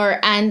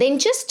anymore. And then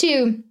just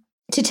to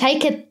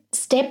take it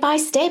step by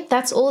step,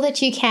 that's all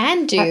that you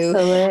can do.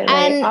 Absolutely.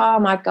 And, oh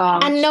my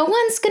gosh. And no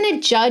one's going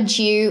to judge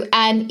you.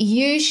 And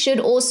you should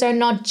also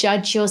not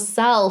judge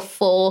yourself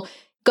for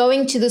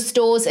going to the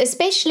stores,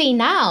 especially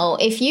now.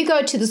 If you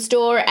go to the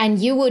store and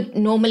you would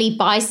normally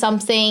buy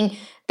something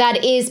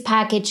that is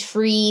package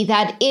free,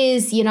 that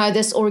is,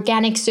 this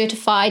organic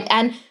certified,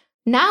 and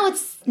now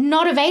it's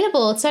not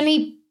available. It's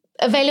only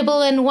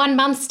available in 1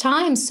 month's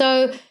time.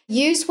 So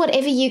use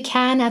whatever you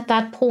can at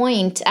that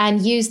point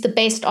and use the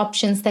best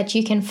options that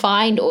you can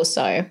find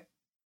also.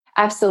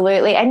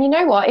 Absolutely. And you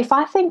know what? If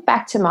I think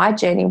back to my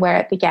journey, where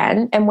it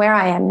began and where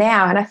I am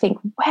now, and I think,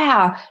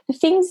 wow, the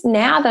things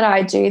now that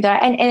I do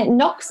and it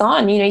knocks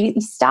on, you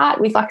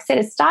start with, like I said,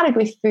 it started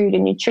with food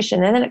and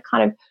nutrition, and then it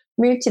kind of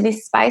moved to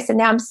this space. And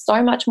now I'm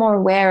so much more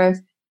aware of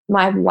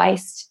my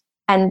waste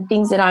and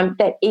things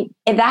that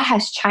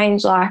has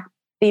changed. Like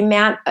the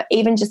amount,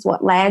 even just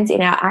what lands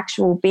in our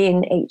actual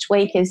bin each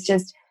week is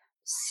just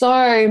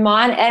so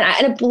mine.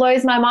 And it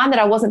blows my mind that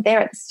I wasn't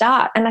there at the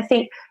start. And I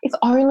think if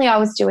only I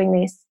was doing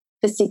this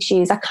for 6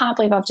 years. I can't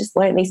believe I've just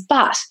learned this,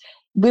 but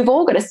we've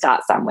all got to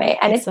start somewhere,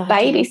 and it's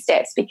baby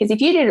steps, because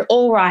if you did it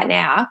all right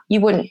now, you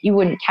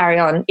wouldn't carry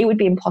on. It would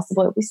be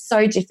impossible. It would be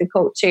so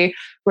difficult to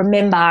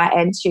remember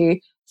and to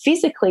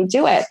physically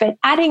do it, but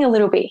adding a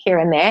little bit here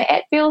and there,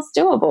 it feels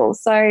doable.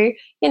 So,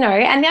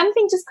 and the other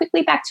thing, just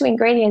quickly back to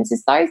ingredients,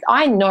 is those,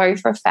 I know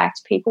for a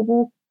fact people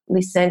will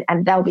listen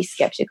and they'll be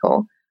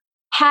skeptical.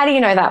 How do you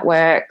know that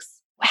works?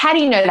 How do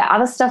you know that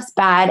other stuff's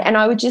bad? And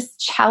I would just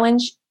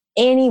challenge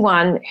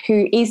anyone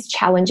who is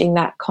challenging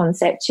that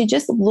concept to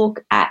just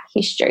look at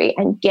history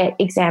and get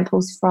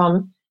examples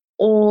from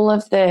all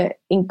of the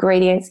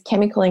ingredients,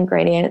 chemical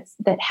ingredients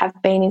that have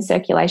been in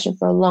circulation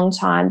for a long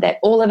time, that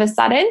all of a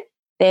sudden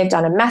they've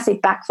done a massive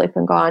backflip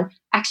and gone,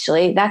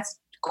 actually, that's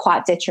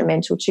quite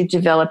detrimental to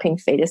developing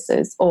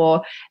fetuses,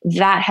 or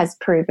that has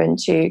proven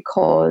to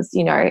cause,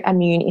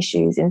 immune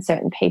issues in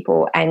certain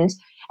people, and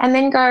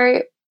then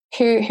go,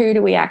 who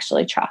do we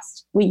actually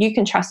trust? Well, you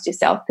can trust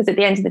yourself, because at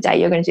the end of the day,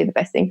 you're going to do the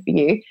best thing for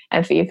you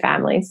and for your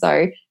family.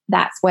 So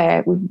that's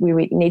where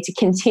we need to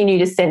continue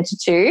to center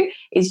to,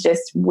 is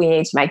just we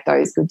need to make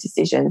those good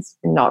decisions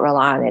and not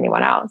rely on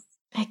anyone else.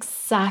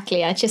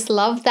 Exactly. I just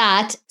love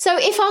that. So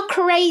if our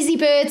crazy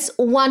birds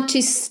want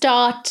to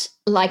start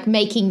like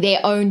making their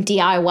own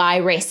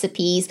DIY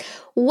recipes,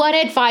 what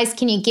advice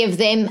can you give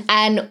them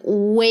and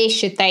where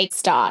should they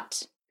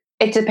start?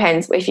 It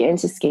depends if you're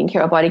into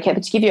skincare or body care,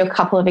 but to give you a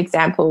couple of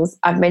examples,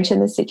 I've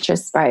mentioned the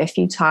citrus spray a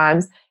few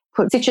times.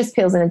 Put citrus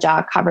peels in a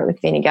jar, cover it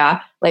with vinegar,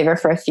 leave it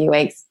for a few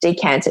weeks,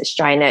 decant it,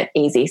 strain it,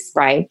 easy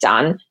spray,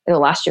 done. It'll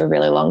last you a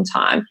really long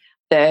time.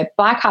 The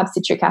bicarb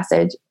citric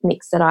acid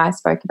mix that I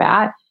spoke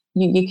about,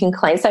 you can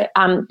clean. So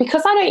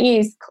because I don't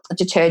use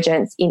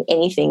detergents in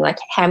anything like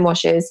hand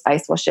washes,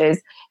 face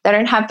washes, they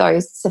don't have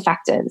those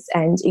surfactants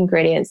and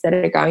ingredients that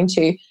are going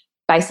to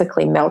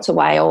basically melt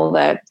away all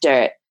the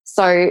dirt.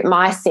 So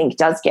my sink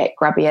does get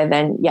grubbier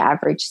than your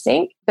average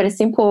sink, but a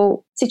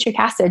simple citric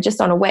acid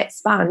just on a wet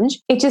sponge,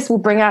 it just will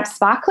bring it up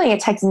sparkling. It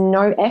takes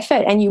no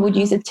effort, and you would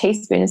use a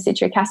teaspoon of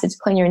citric acid to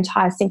clean your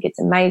entire sink. It's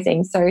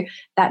amazing. So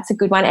that's a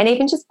good one. And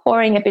even just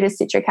pouring a bit of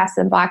citric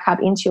acid and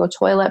bicarb into your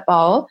toilet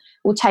bowl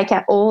will take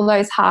out all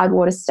those hard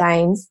water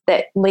stains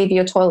that leave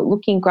your toilet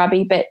looking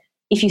grubby, but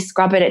if you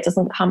scrub it, it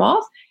doesn't come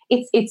off.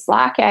 It's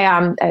like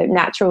a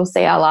natural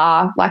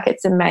CLR, like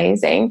it's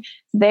amazing.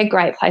 They're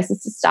great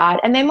places to start.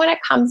 And then when it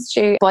comes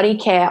to body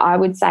care, I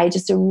would say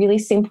just a really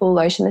simple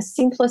lotion. The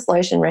simplest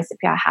lotion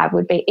recipe I have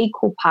would be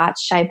equal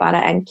parts shea butter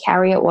and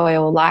carrier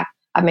oil, like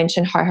I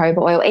mentioned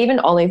jojoba oil. Even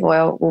olive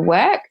oil will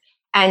work,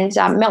 and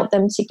melt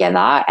them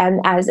together.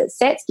 And as it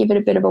sets, give it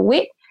a bit of a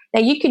whip.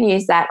 Now, you can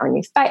use that on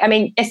your face. I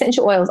mean,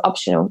 essential oil is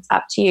optional. It's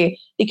up to you.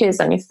 You can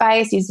use it on your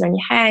face, use it on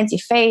your hands, your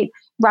feet,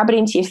 rub it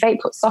into your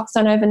feet, put socks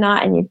on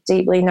overnight, and you've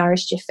deeply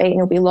nourished your feet, and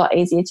it'll be a lot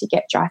easier to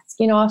get dry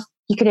skin off.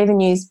 You could even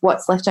use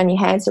what's left on your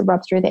hands to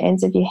rub through the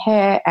ends of your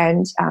hair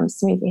and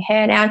smooth your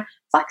hair down.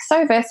 It's like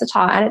so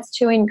versatile, and it's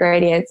 2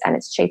 ingredients, and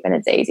it's cheap and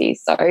it's easy.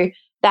 So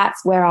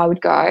that's where I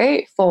would go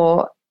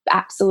for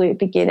absolute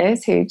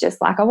beginners who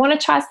just like, I want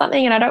to try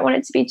something and I don't want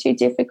it to be too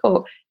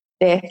difficult.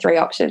 There are 3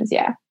 options,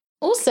 yeah.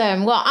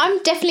 Awesome. Well, I'm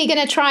definitely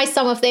going to try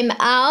some of them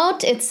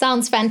out. It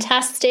sounds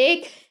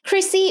fantastic.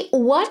 Chrissy,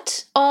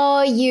 what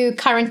are you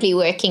currently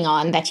working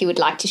on that you would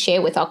like to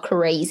share with our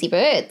crazy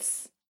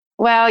birds?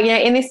 Well,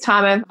 in this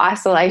time of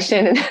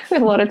isolation and a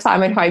lot of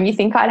time at home, you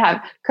think I'd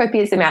have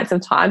copious amounts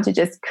of time to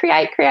just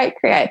create.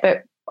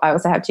 But I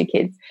also have 2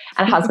 kids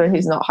and a husband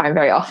who's not home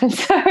very often.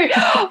 So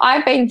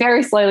I've been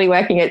very slowly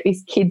working at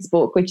this kids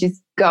book, which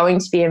is going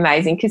to be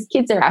amazing because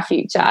kids are our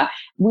future.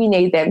 We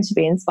need them to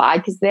be inspired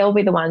because they'll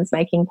be the ones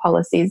making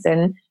policies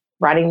and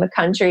running the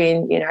country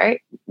in,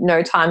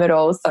 no time at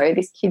all. So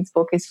this kids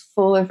book is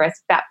full of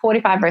about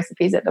 45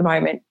 recipes at the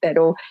moment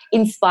that'll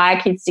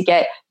inspire kids to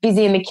get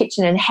busy in the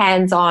kitchen and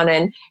hands-on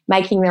and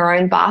making their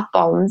own bath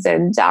bombs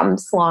and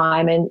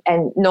slime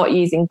and not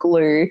using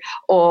glue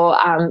or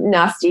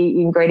nasty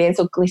ingredients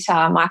or glitter,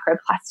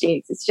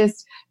 microplastics. It's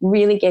just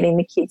really getting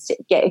the kids to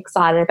get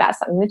excited about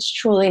something that's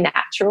truly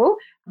natural,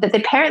 that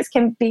the parents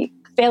can be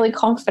fairly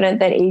confident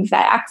that if they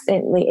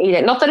accidentally eat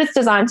it, not that it's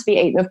designed to be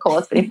eaten, of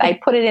course, but if they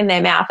put it in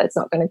their mouth, it's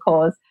not going to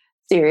cause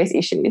serious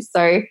issues.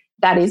 So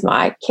that is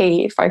my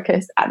key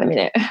focus at the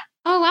minute.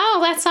 Oh,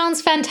 wow. That sounds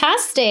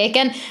fantastic.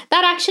 And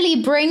that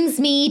actually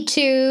brings me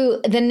to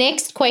the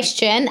next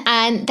question.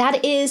 And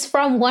that is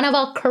from one of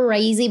our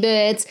crazy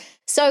birds.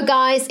 So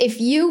guys, if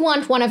you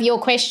want one of your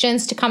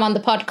questions to come on the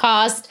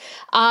podcast,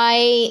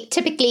 I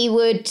typically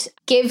would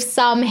give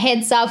some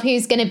heads up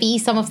who's going to be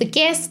some of the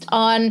guests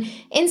on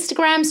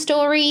Instagram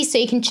stories. So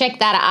you can check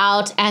that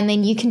out. And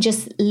then you can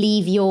just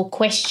leave your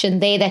question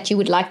there that you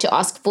would like to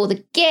ask for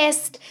the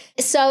guest.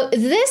 So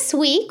this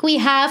week we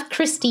have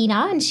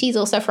Christina, and she's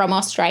also from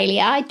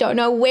Australia. I don't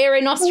know where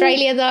in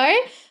Australia though.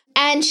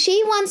 And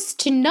she wants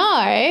to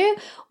know,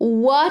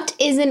 what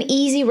is an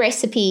easy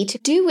recipe to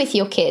do with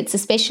your kids,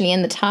 especially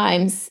in the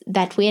times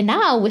that we're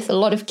now with a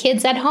lot of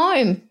kids at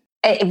home?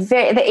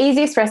 The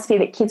easiest recipe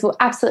that kids will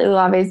absolutely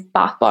love is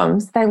bath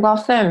bombs. They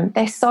love them.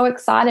 They're so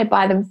excited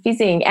by them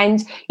fizzing.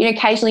 And,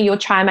 occasionally you'll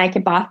try and make a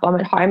bath bomb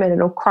at home and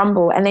it'll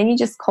crumble, and then you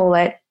just call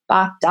it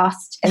bath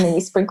dust, and then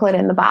you sprinkle it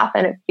in the bath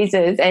and it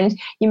fizzes. And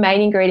your main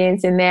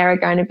ingredients in there are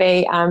going to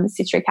be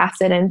citric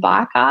acid and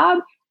bicarb,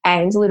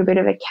 and a little bit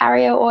of a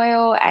carrier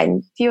oil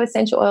and a few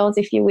essential oils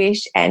if you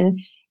wish. And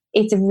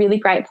it's a really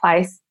great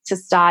place to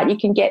start. You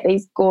can get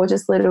these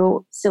gorgeous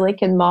little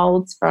silicone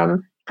molds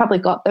from, probably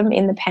got them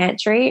in the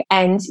pantry,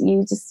 and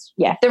you just,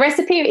 the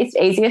recipe, it's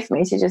easier for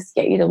me to just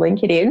get you to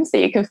link it in so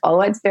you can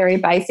follow. It's very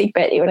basic,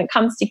 but when it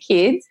comes to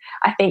kids,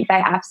 I think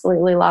they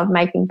absolutely love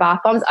making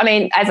bath bombs. I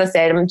mean, as I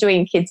said, I'm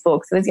doing a kids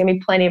book, so there's going to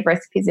be plenty of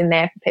recipes in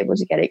there for people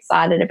to get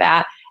excited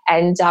about.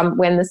 And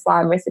when the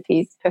slime recipe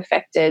is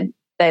perfected,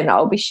 then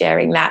I'll be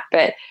sharing that.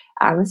 But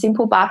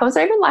simple bath bombs,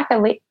 or even like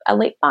a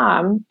lip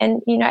balm.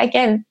 And,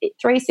 again,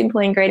 3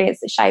 simple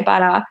ingredients: shea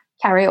butter,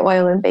 carrier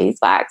oil and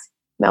beeswax.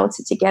 Melt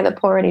it together,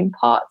 pour it in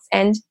pots,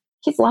 and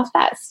kids love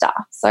that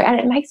stuff. So, and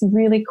it makes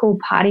really cool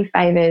party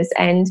favors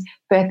and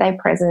birthday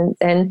presents,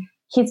 and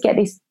kids get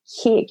this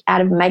kick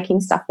out of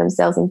making stuff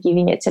themselves and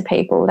giving it to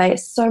people. They have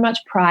so much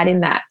pride in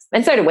that.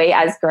 And so do we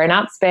as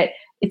grown-ups, but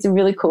it's a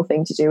really cool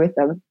thing to do with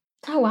them.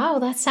 Oh, wow.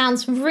 That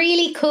sounds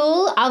really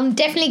cool. I'm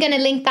definitely going to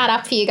link that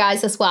up for you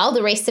guys as well,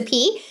 the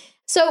recipe.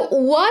 So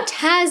what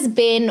has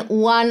been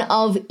one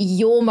of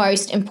your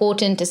most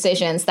important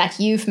decisions that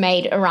you've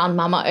made around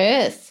Mama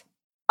Earth?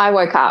 I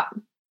woke up,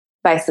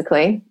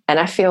 basically, and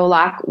I feel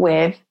like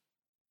we've,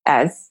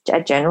 as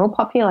a general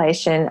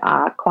population,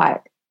 are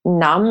quite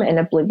numb and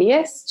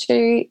oblivious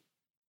to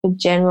the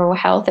general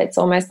health. It's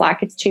almost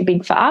like it's too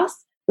big for us.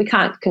 We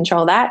can't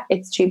control that.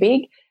 It's too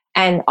big.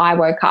 And I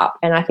woke up,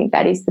 and I think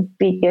that is the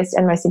biggest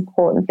and most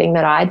important thing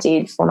that I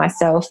did for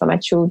myself, for my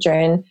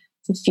children,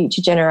 for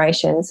future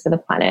generations, for the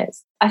planet.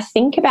 I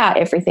think about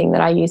everything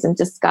that I use and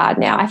discard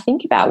now. I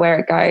think about where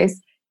it goes.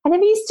 I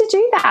never used to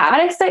do that.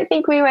 I just don't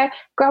think we were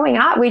growing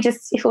up. We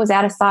just, if it was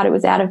out of sight, it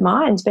was out of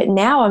mind. But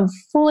now I'm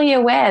fully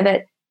aware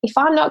that if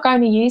I'm not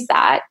going to use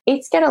that,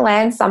 it's going to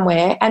land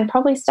somewhere and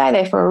probably stay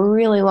there for a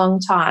really long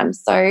time.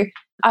 So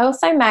I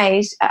also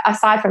made,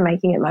 aside from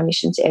making it my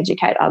mission to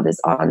educate others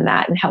on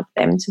that and help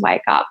them to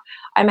wake up,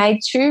 I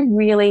made 2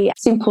 really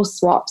simple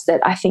swaps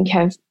that I think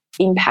have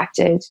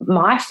impacted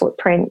my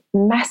footprint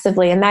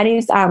massively. And that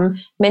is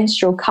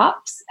menstrual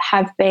cups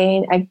have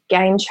been a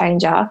game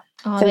changer.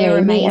 Oh, they're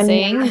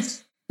amazing.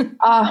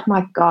 Oh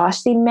my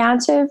gosh, the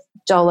amount of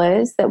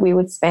dollars that we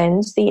would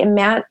spend, the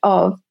amount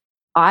of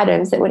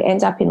items that would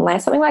end up in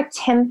land, something like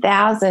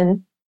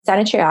 10,000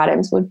 sanitary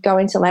items would go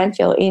into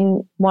landfill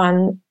in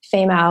one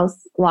female's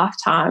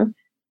lifetime.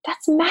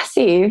 That's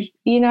massive,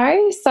 you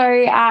know? So,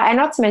 and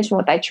not to mention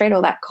what they treat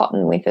all that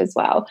cotton with as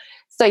well.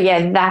 So,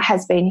 yeah, that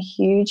has been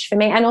huge for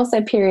me. And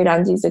also period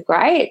undies are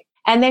great.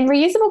 And then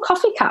reusable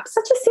coffee cups,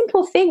 such a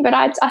simple thing, but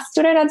I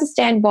still don't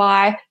understand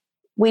why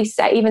we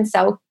even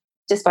sell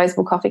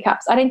disposable coffee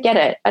cups. I don't get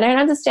it. I don't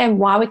understand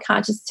why we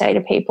can't just say to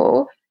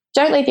people,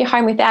 don't leave your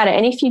home without it.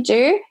 And if you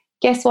do,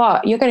 guess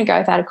what? You're going to go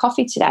without a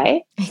coffee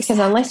today because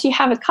unless you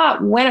have a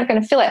cup, we're not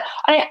going to fill it.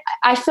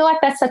 I feel like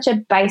that's such a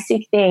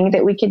basic thing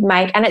that we could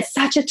make, and it's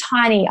such a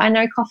tiny, I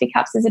know coffee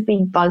cups is a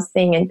big buzz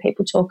thing and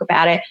people talk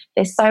about it.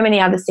 There's so many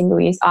other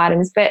single-use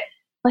items, but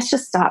let's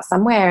just start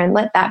somewhere and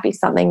let that be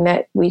something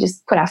that we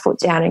just put our foot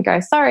down and go,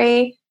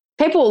 sorry.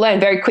 People will learn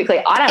very quickly.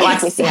 I don't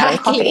like missing out on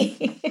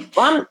coffee.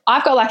 Well,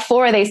 I've got like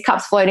 4 of these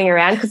cups floating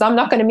around because I'm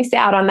not going to miss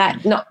out on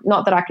that.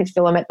 Not that I could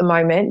fill them at the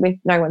moment with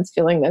no one's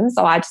filling them,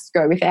 so I just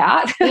go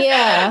without.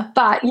 Yeah.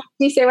 But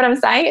you see what I'm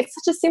saying? It's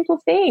such a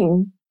simple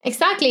thing.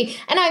 Exactly.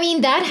 And I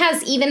mean, that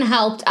has even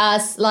helped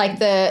us, like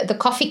the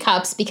coffee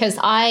cups, because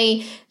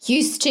I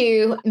used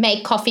to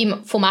make coffee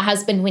for my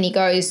husband when he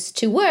goes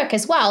to work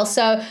as well.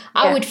 So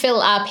I would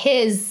fill up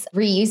his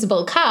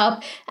reusable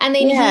cup, and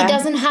then he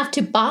doesn't have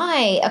to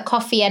buy a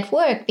coffee at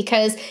work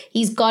because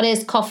he's got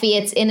his coffee.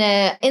 It's in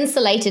a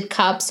insulated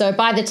cup. So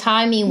by the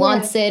time he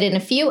wants it in a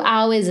few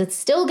hours, it's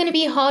still going to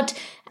be hot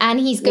and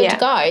he's good to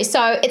go.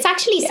 So it's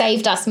actually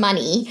saved us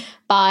money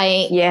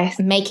by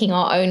making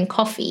our own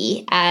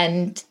coffee.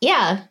 And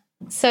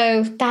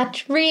so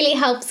that really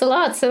helps a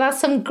lot. So that's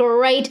some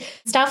great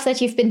stuff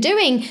that you've been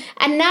doing.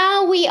 And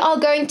now we are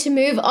going to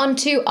move on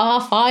to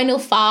our final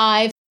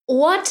 5.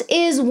 What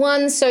is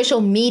one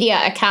social media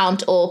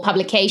account or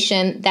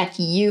publication that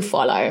you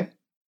follow?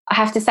 I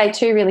have to say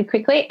 2 really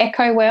quickly.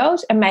 Echo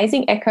World,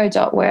 amazing.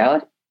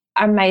 Echo.world,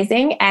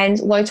 amazing. And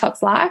Low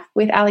Tox Life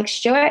with Alex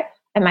Stewart,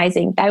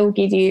 amazing. They will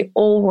give you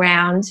all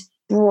round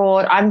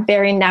broad. I'm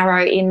very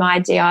narrow in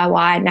my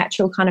DIY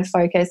natural kind of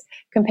focus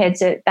compared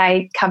to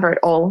they cover it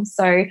all.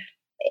 So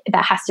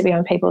that has to be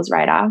on people's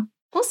radar.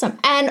 Awesome.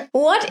 And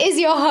what is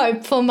your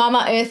hope for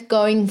Mama Earth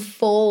going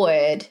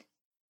forward?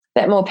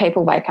 That more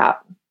people wake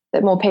up,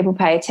 that more people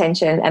pay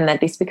attention, and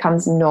that this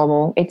becomes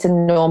normal. It's a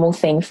normal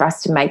thing for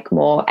us to make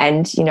more.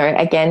 And, you know,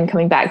 again,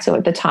 coming back to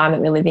the time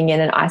that we're living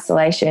in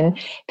isolation,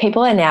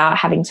 people are now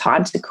having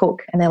time to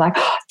cook, and they're like,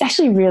 oh, it's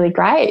actually really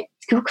great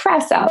to cook for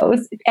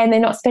ourselves, and they're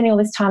not spending all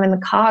this time in the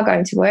car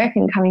going to work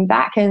and coming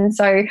back. And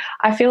so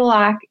I feel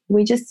like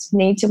we just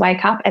need to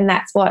wake up, and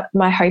that's what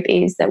my hope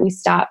is, that we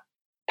start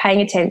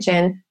paying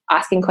attention,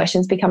 asking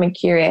questions, becoming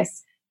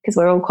curious, because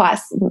we're all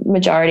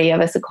majority of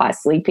us are quite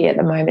sleepy at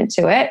the moment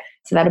to it.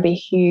 So that'll be a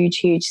huge,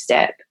 huge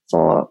step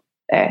for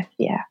Earth,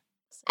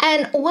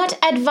 And what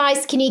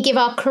advice can you give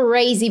our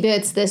crazy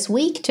birds this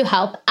week to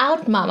help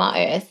out Mama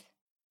Earth?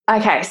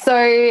 Okay,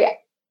 so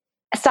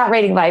start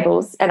reading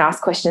labels and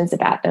ask questions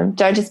about them.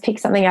 Don't just pick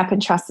something up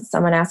and trust that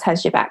someone else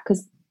has your back,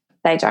 because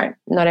they don't.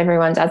 Not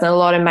everyone does. And a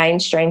lot of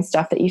mainstream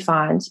stuff that you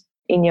find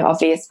in your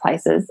obvious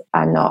places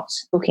are not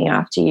looking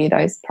after you.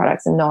 Those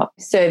products are not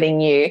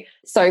serving you.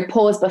 So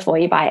pause before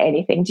you buy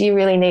anything. Do you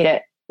really need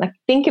it? Like,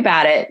 think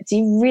about it. Do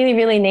you really,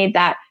 really need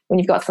that when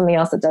you've got something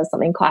else that does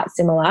something quite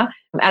similar?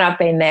 And I've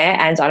been there,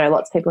 and I know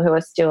lots of people who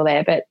are still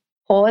there, but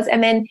pause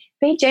and then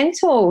be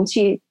gentle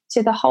to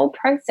the whole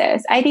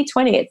process.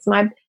 80-20, it's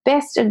my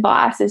best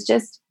advice, is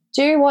just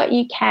do what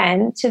you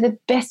can to the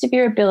best of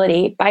your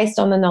ability based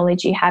on the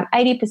knowledge you have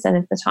 80%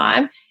 of the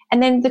time,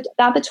 And then the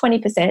other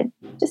 20%,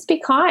 just be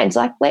kind.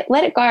 Like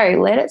let it go,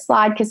 let it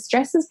slide, because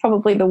stress is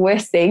probably the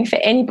worst thing for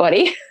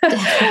anybody.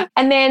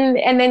 and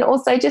then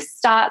also just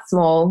start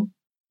small.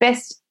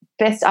 Best,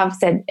 I've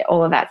said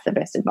all of that's the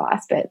best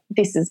advice, but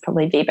this is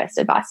probably the best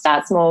advice.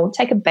 Start small,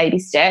 take a baby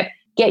step,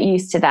 get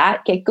used to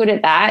that, get good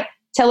at that,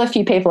 tell a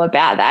few people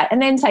about that,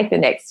 and then take the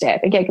next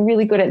step and get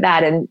really good at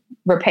that and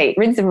repeat,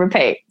 rinse and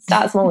repeat.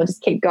 Start small and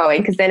just keep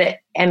going, because then it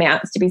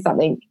amounts to be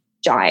something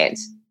giant.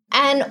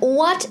 And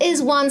what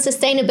is one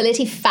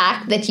sustainability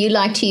fact that you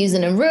like to use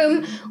in a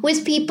room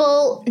with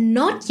people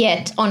not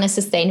yet on a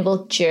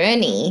sustainable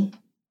journey?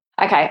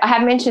 Okay, I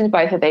have mentioned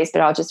both of these,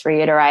 but I'll just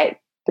reiterate.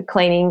 The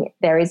cleaning,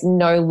 there is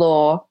no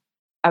law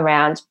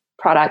around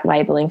product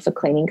labeling for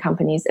cleaning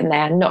companies, and they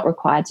are not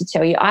required to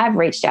tell you. I have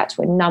reached out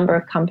to a number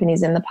of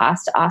companies in the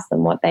past to ask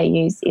them what they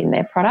use in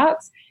their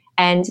products,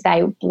 and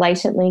they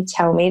blatantly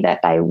tell me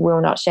that they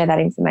will not share that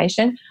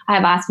information. I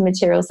have asked for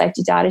material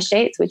safety data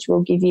sheets, which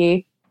will give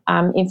you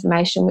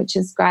information, which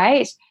is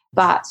great,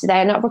 but they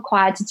are not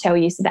required to tell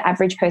you. So the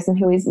average person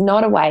who is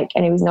not awake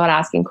and who is not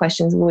asking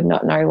questions would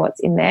not know what's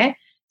in there.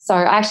 So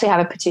I actually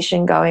have a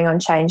petition going on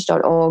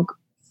change.org,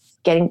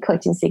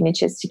 collecting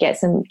signatures to get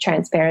some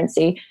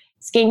transparency.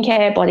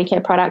 Skincare, body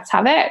care products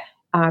have it.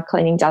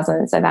 Cleaning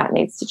doesn't, so that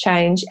needs to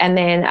change. And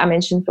then I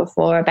mentioned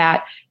before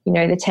about,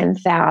 the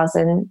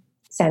 10,000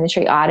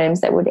 sanitary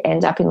items that would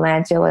end up in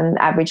landfill in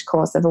the average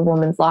course of a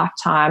woman's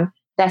lifetime.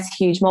 That's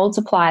huge.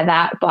 Multiply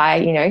that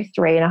by,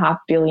 3.5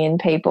 billion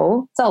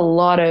people. It's a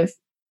lot of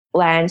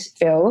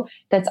landfill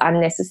that's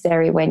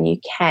unnecessary when you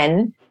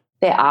can.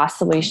 There are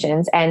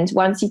solutions. And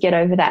once you get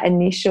over that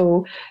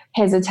initial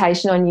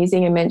hesitation on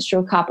using a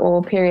menstrual cup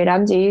or period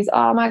undies,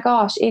 oh my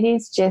gosh, it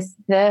is just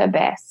the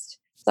best.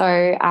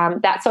 So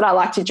that's what I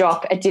like to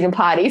drop at dinner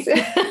parties.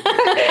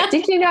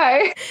 Did you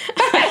know?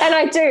 And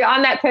I do.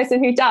 I'm that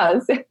person who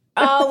does.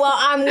 Oh, well,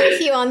 I'm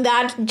with you on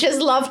that. Just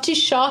love to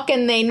shock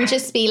and then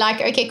just be like,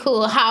 okay,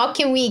 cool. How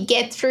can we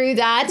get through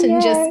that and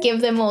just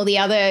give them all the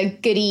other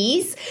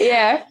goodies?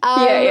 Yeah.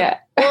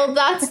 Well,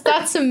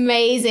 that's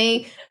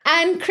amazing.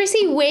 And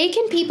Chrissy, where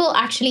can people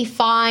actually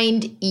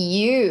find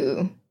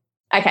you?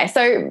 Okay,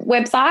 so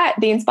website,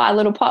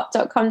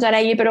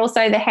 theinspirelittlepot.com.au, but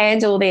also the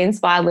handle, The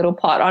Inspire Little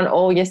Pot, on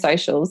all your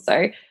socials.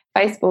 So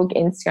Facebook,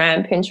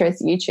 Instagram,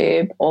 Pinterest,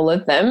 YouTube, all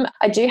of them.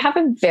 I do have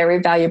a very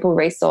valuable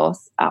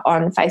resource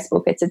on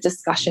Facebook. It's a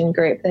discussion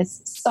group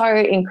that's so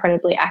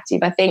incredibly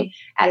active. I think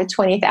out of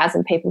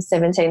 20,000 people,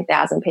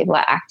 17,000 people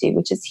are active,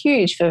 which is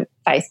huge for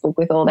Facebook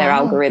with all their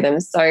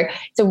algorithms. So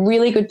it's a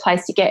really good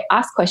place to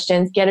ask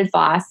questions, get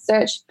advice,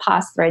 search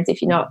past threads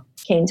if you're not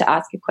keen to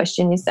ask a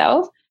question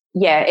yourself.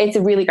 Yeah, it's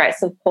a really great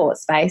support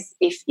space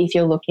if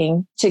you're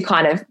looking to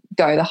kind of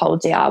go the whole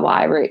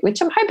DIY route,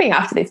 which I'm hoping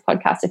after this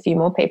podcast a few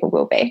more people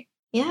will be.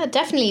 Yeah,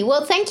 definitely.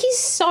 Well, thank you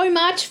so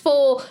much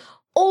for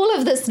all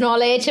of this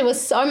knowledge. It was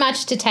so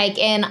much to take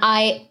in.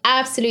 I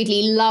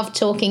absolutely love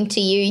talking to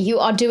you. You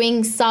are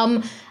doing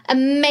some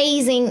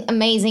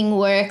amazing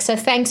work. So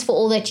thanks for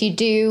all that you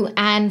do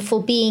and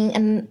for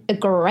being a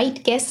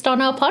great guest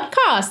on our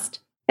podcast.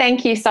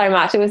 Thank you so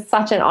much. It was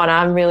such an honour.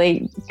 I'm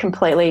really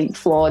completely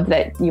floored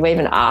that you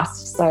even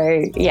asked.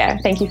 So, yeah,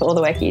 thank you for all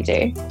the work you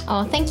do.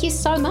 Oh, thank you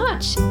so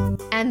much.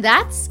 And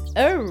that's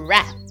a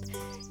wrap.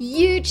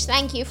 Huge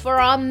thank you for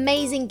our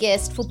amazing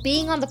guest for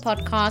being on the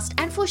podcast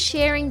and for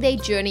sharing their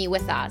journey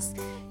with us.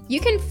 You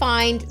can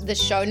find the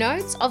show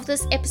notes of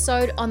this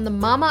episode on the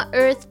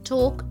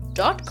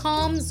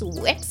mamaearthtalk.com's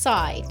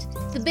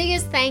website. The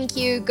biggest thank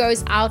you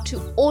goes out to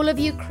all of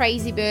you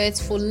crazy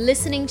birds for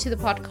listening to the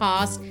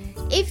podcast.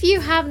 If you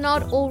have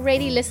not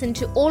already listened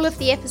to all of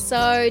the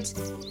episodes,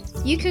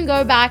 you can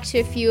go back to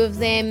a few of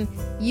them.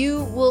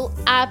 You will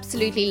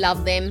absolutely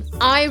love them.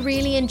 I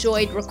really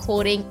enjoyed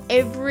recording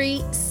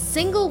every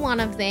single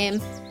one of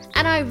them,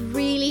 and I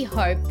really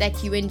hope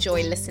that you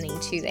enjoy listening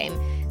to them.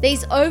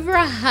 There's over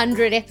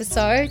 100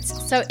 episodes,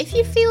 so if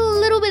you feel a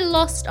little bit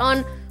lost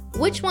on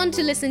which one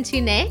to listen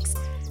to next,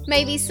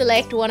 maybe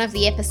select one of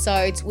the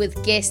episodes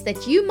with guests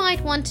that you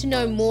might want to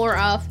know more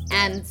of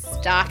and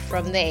start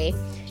from there.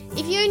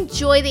 If you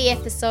enjoy the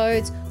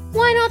episodes,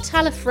 why not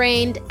tell a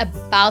friend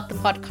about the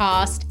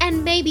podcast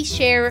and maybe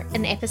share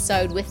an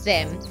episode with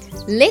them?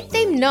 Let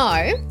them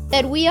know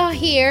that we are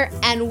here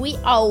and we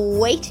are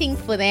waiting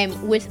for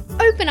them with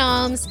open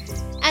arms,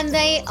 and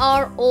they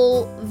are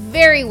all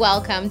very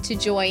welcome to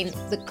join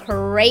the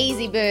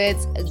crazy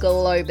birds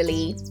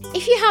globally.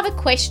 If you have a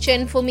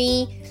question for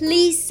me,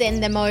 please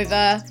send them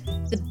over.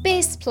 The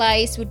best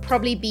place would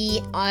probably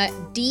be a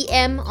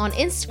DM on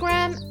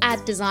Instagram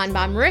at Design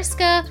by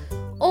Mariska,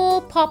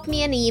 or pop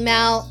me an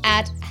email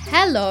at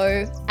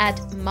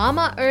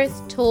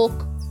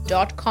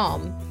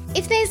hello@mamaearthtalk.com.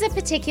 If there's a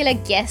particular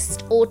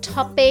guest or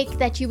topic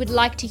that you would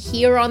like to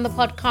hear on the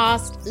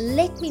podcast,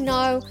 let me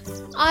know.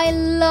 I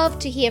love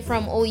to hear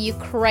from all you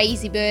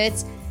crazy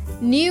birds.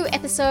 New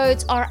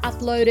episodes are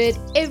uploaded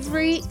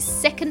every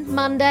second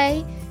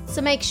Monday,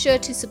 so make sure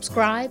to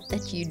subscribe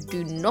that you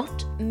do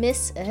not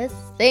miss a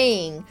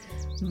thing.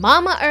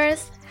 Mama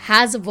Earth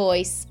has a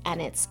voice,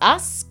 and it's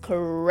us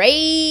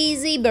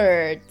crazy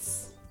birds.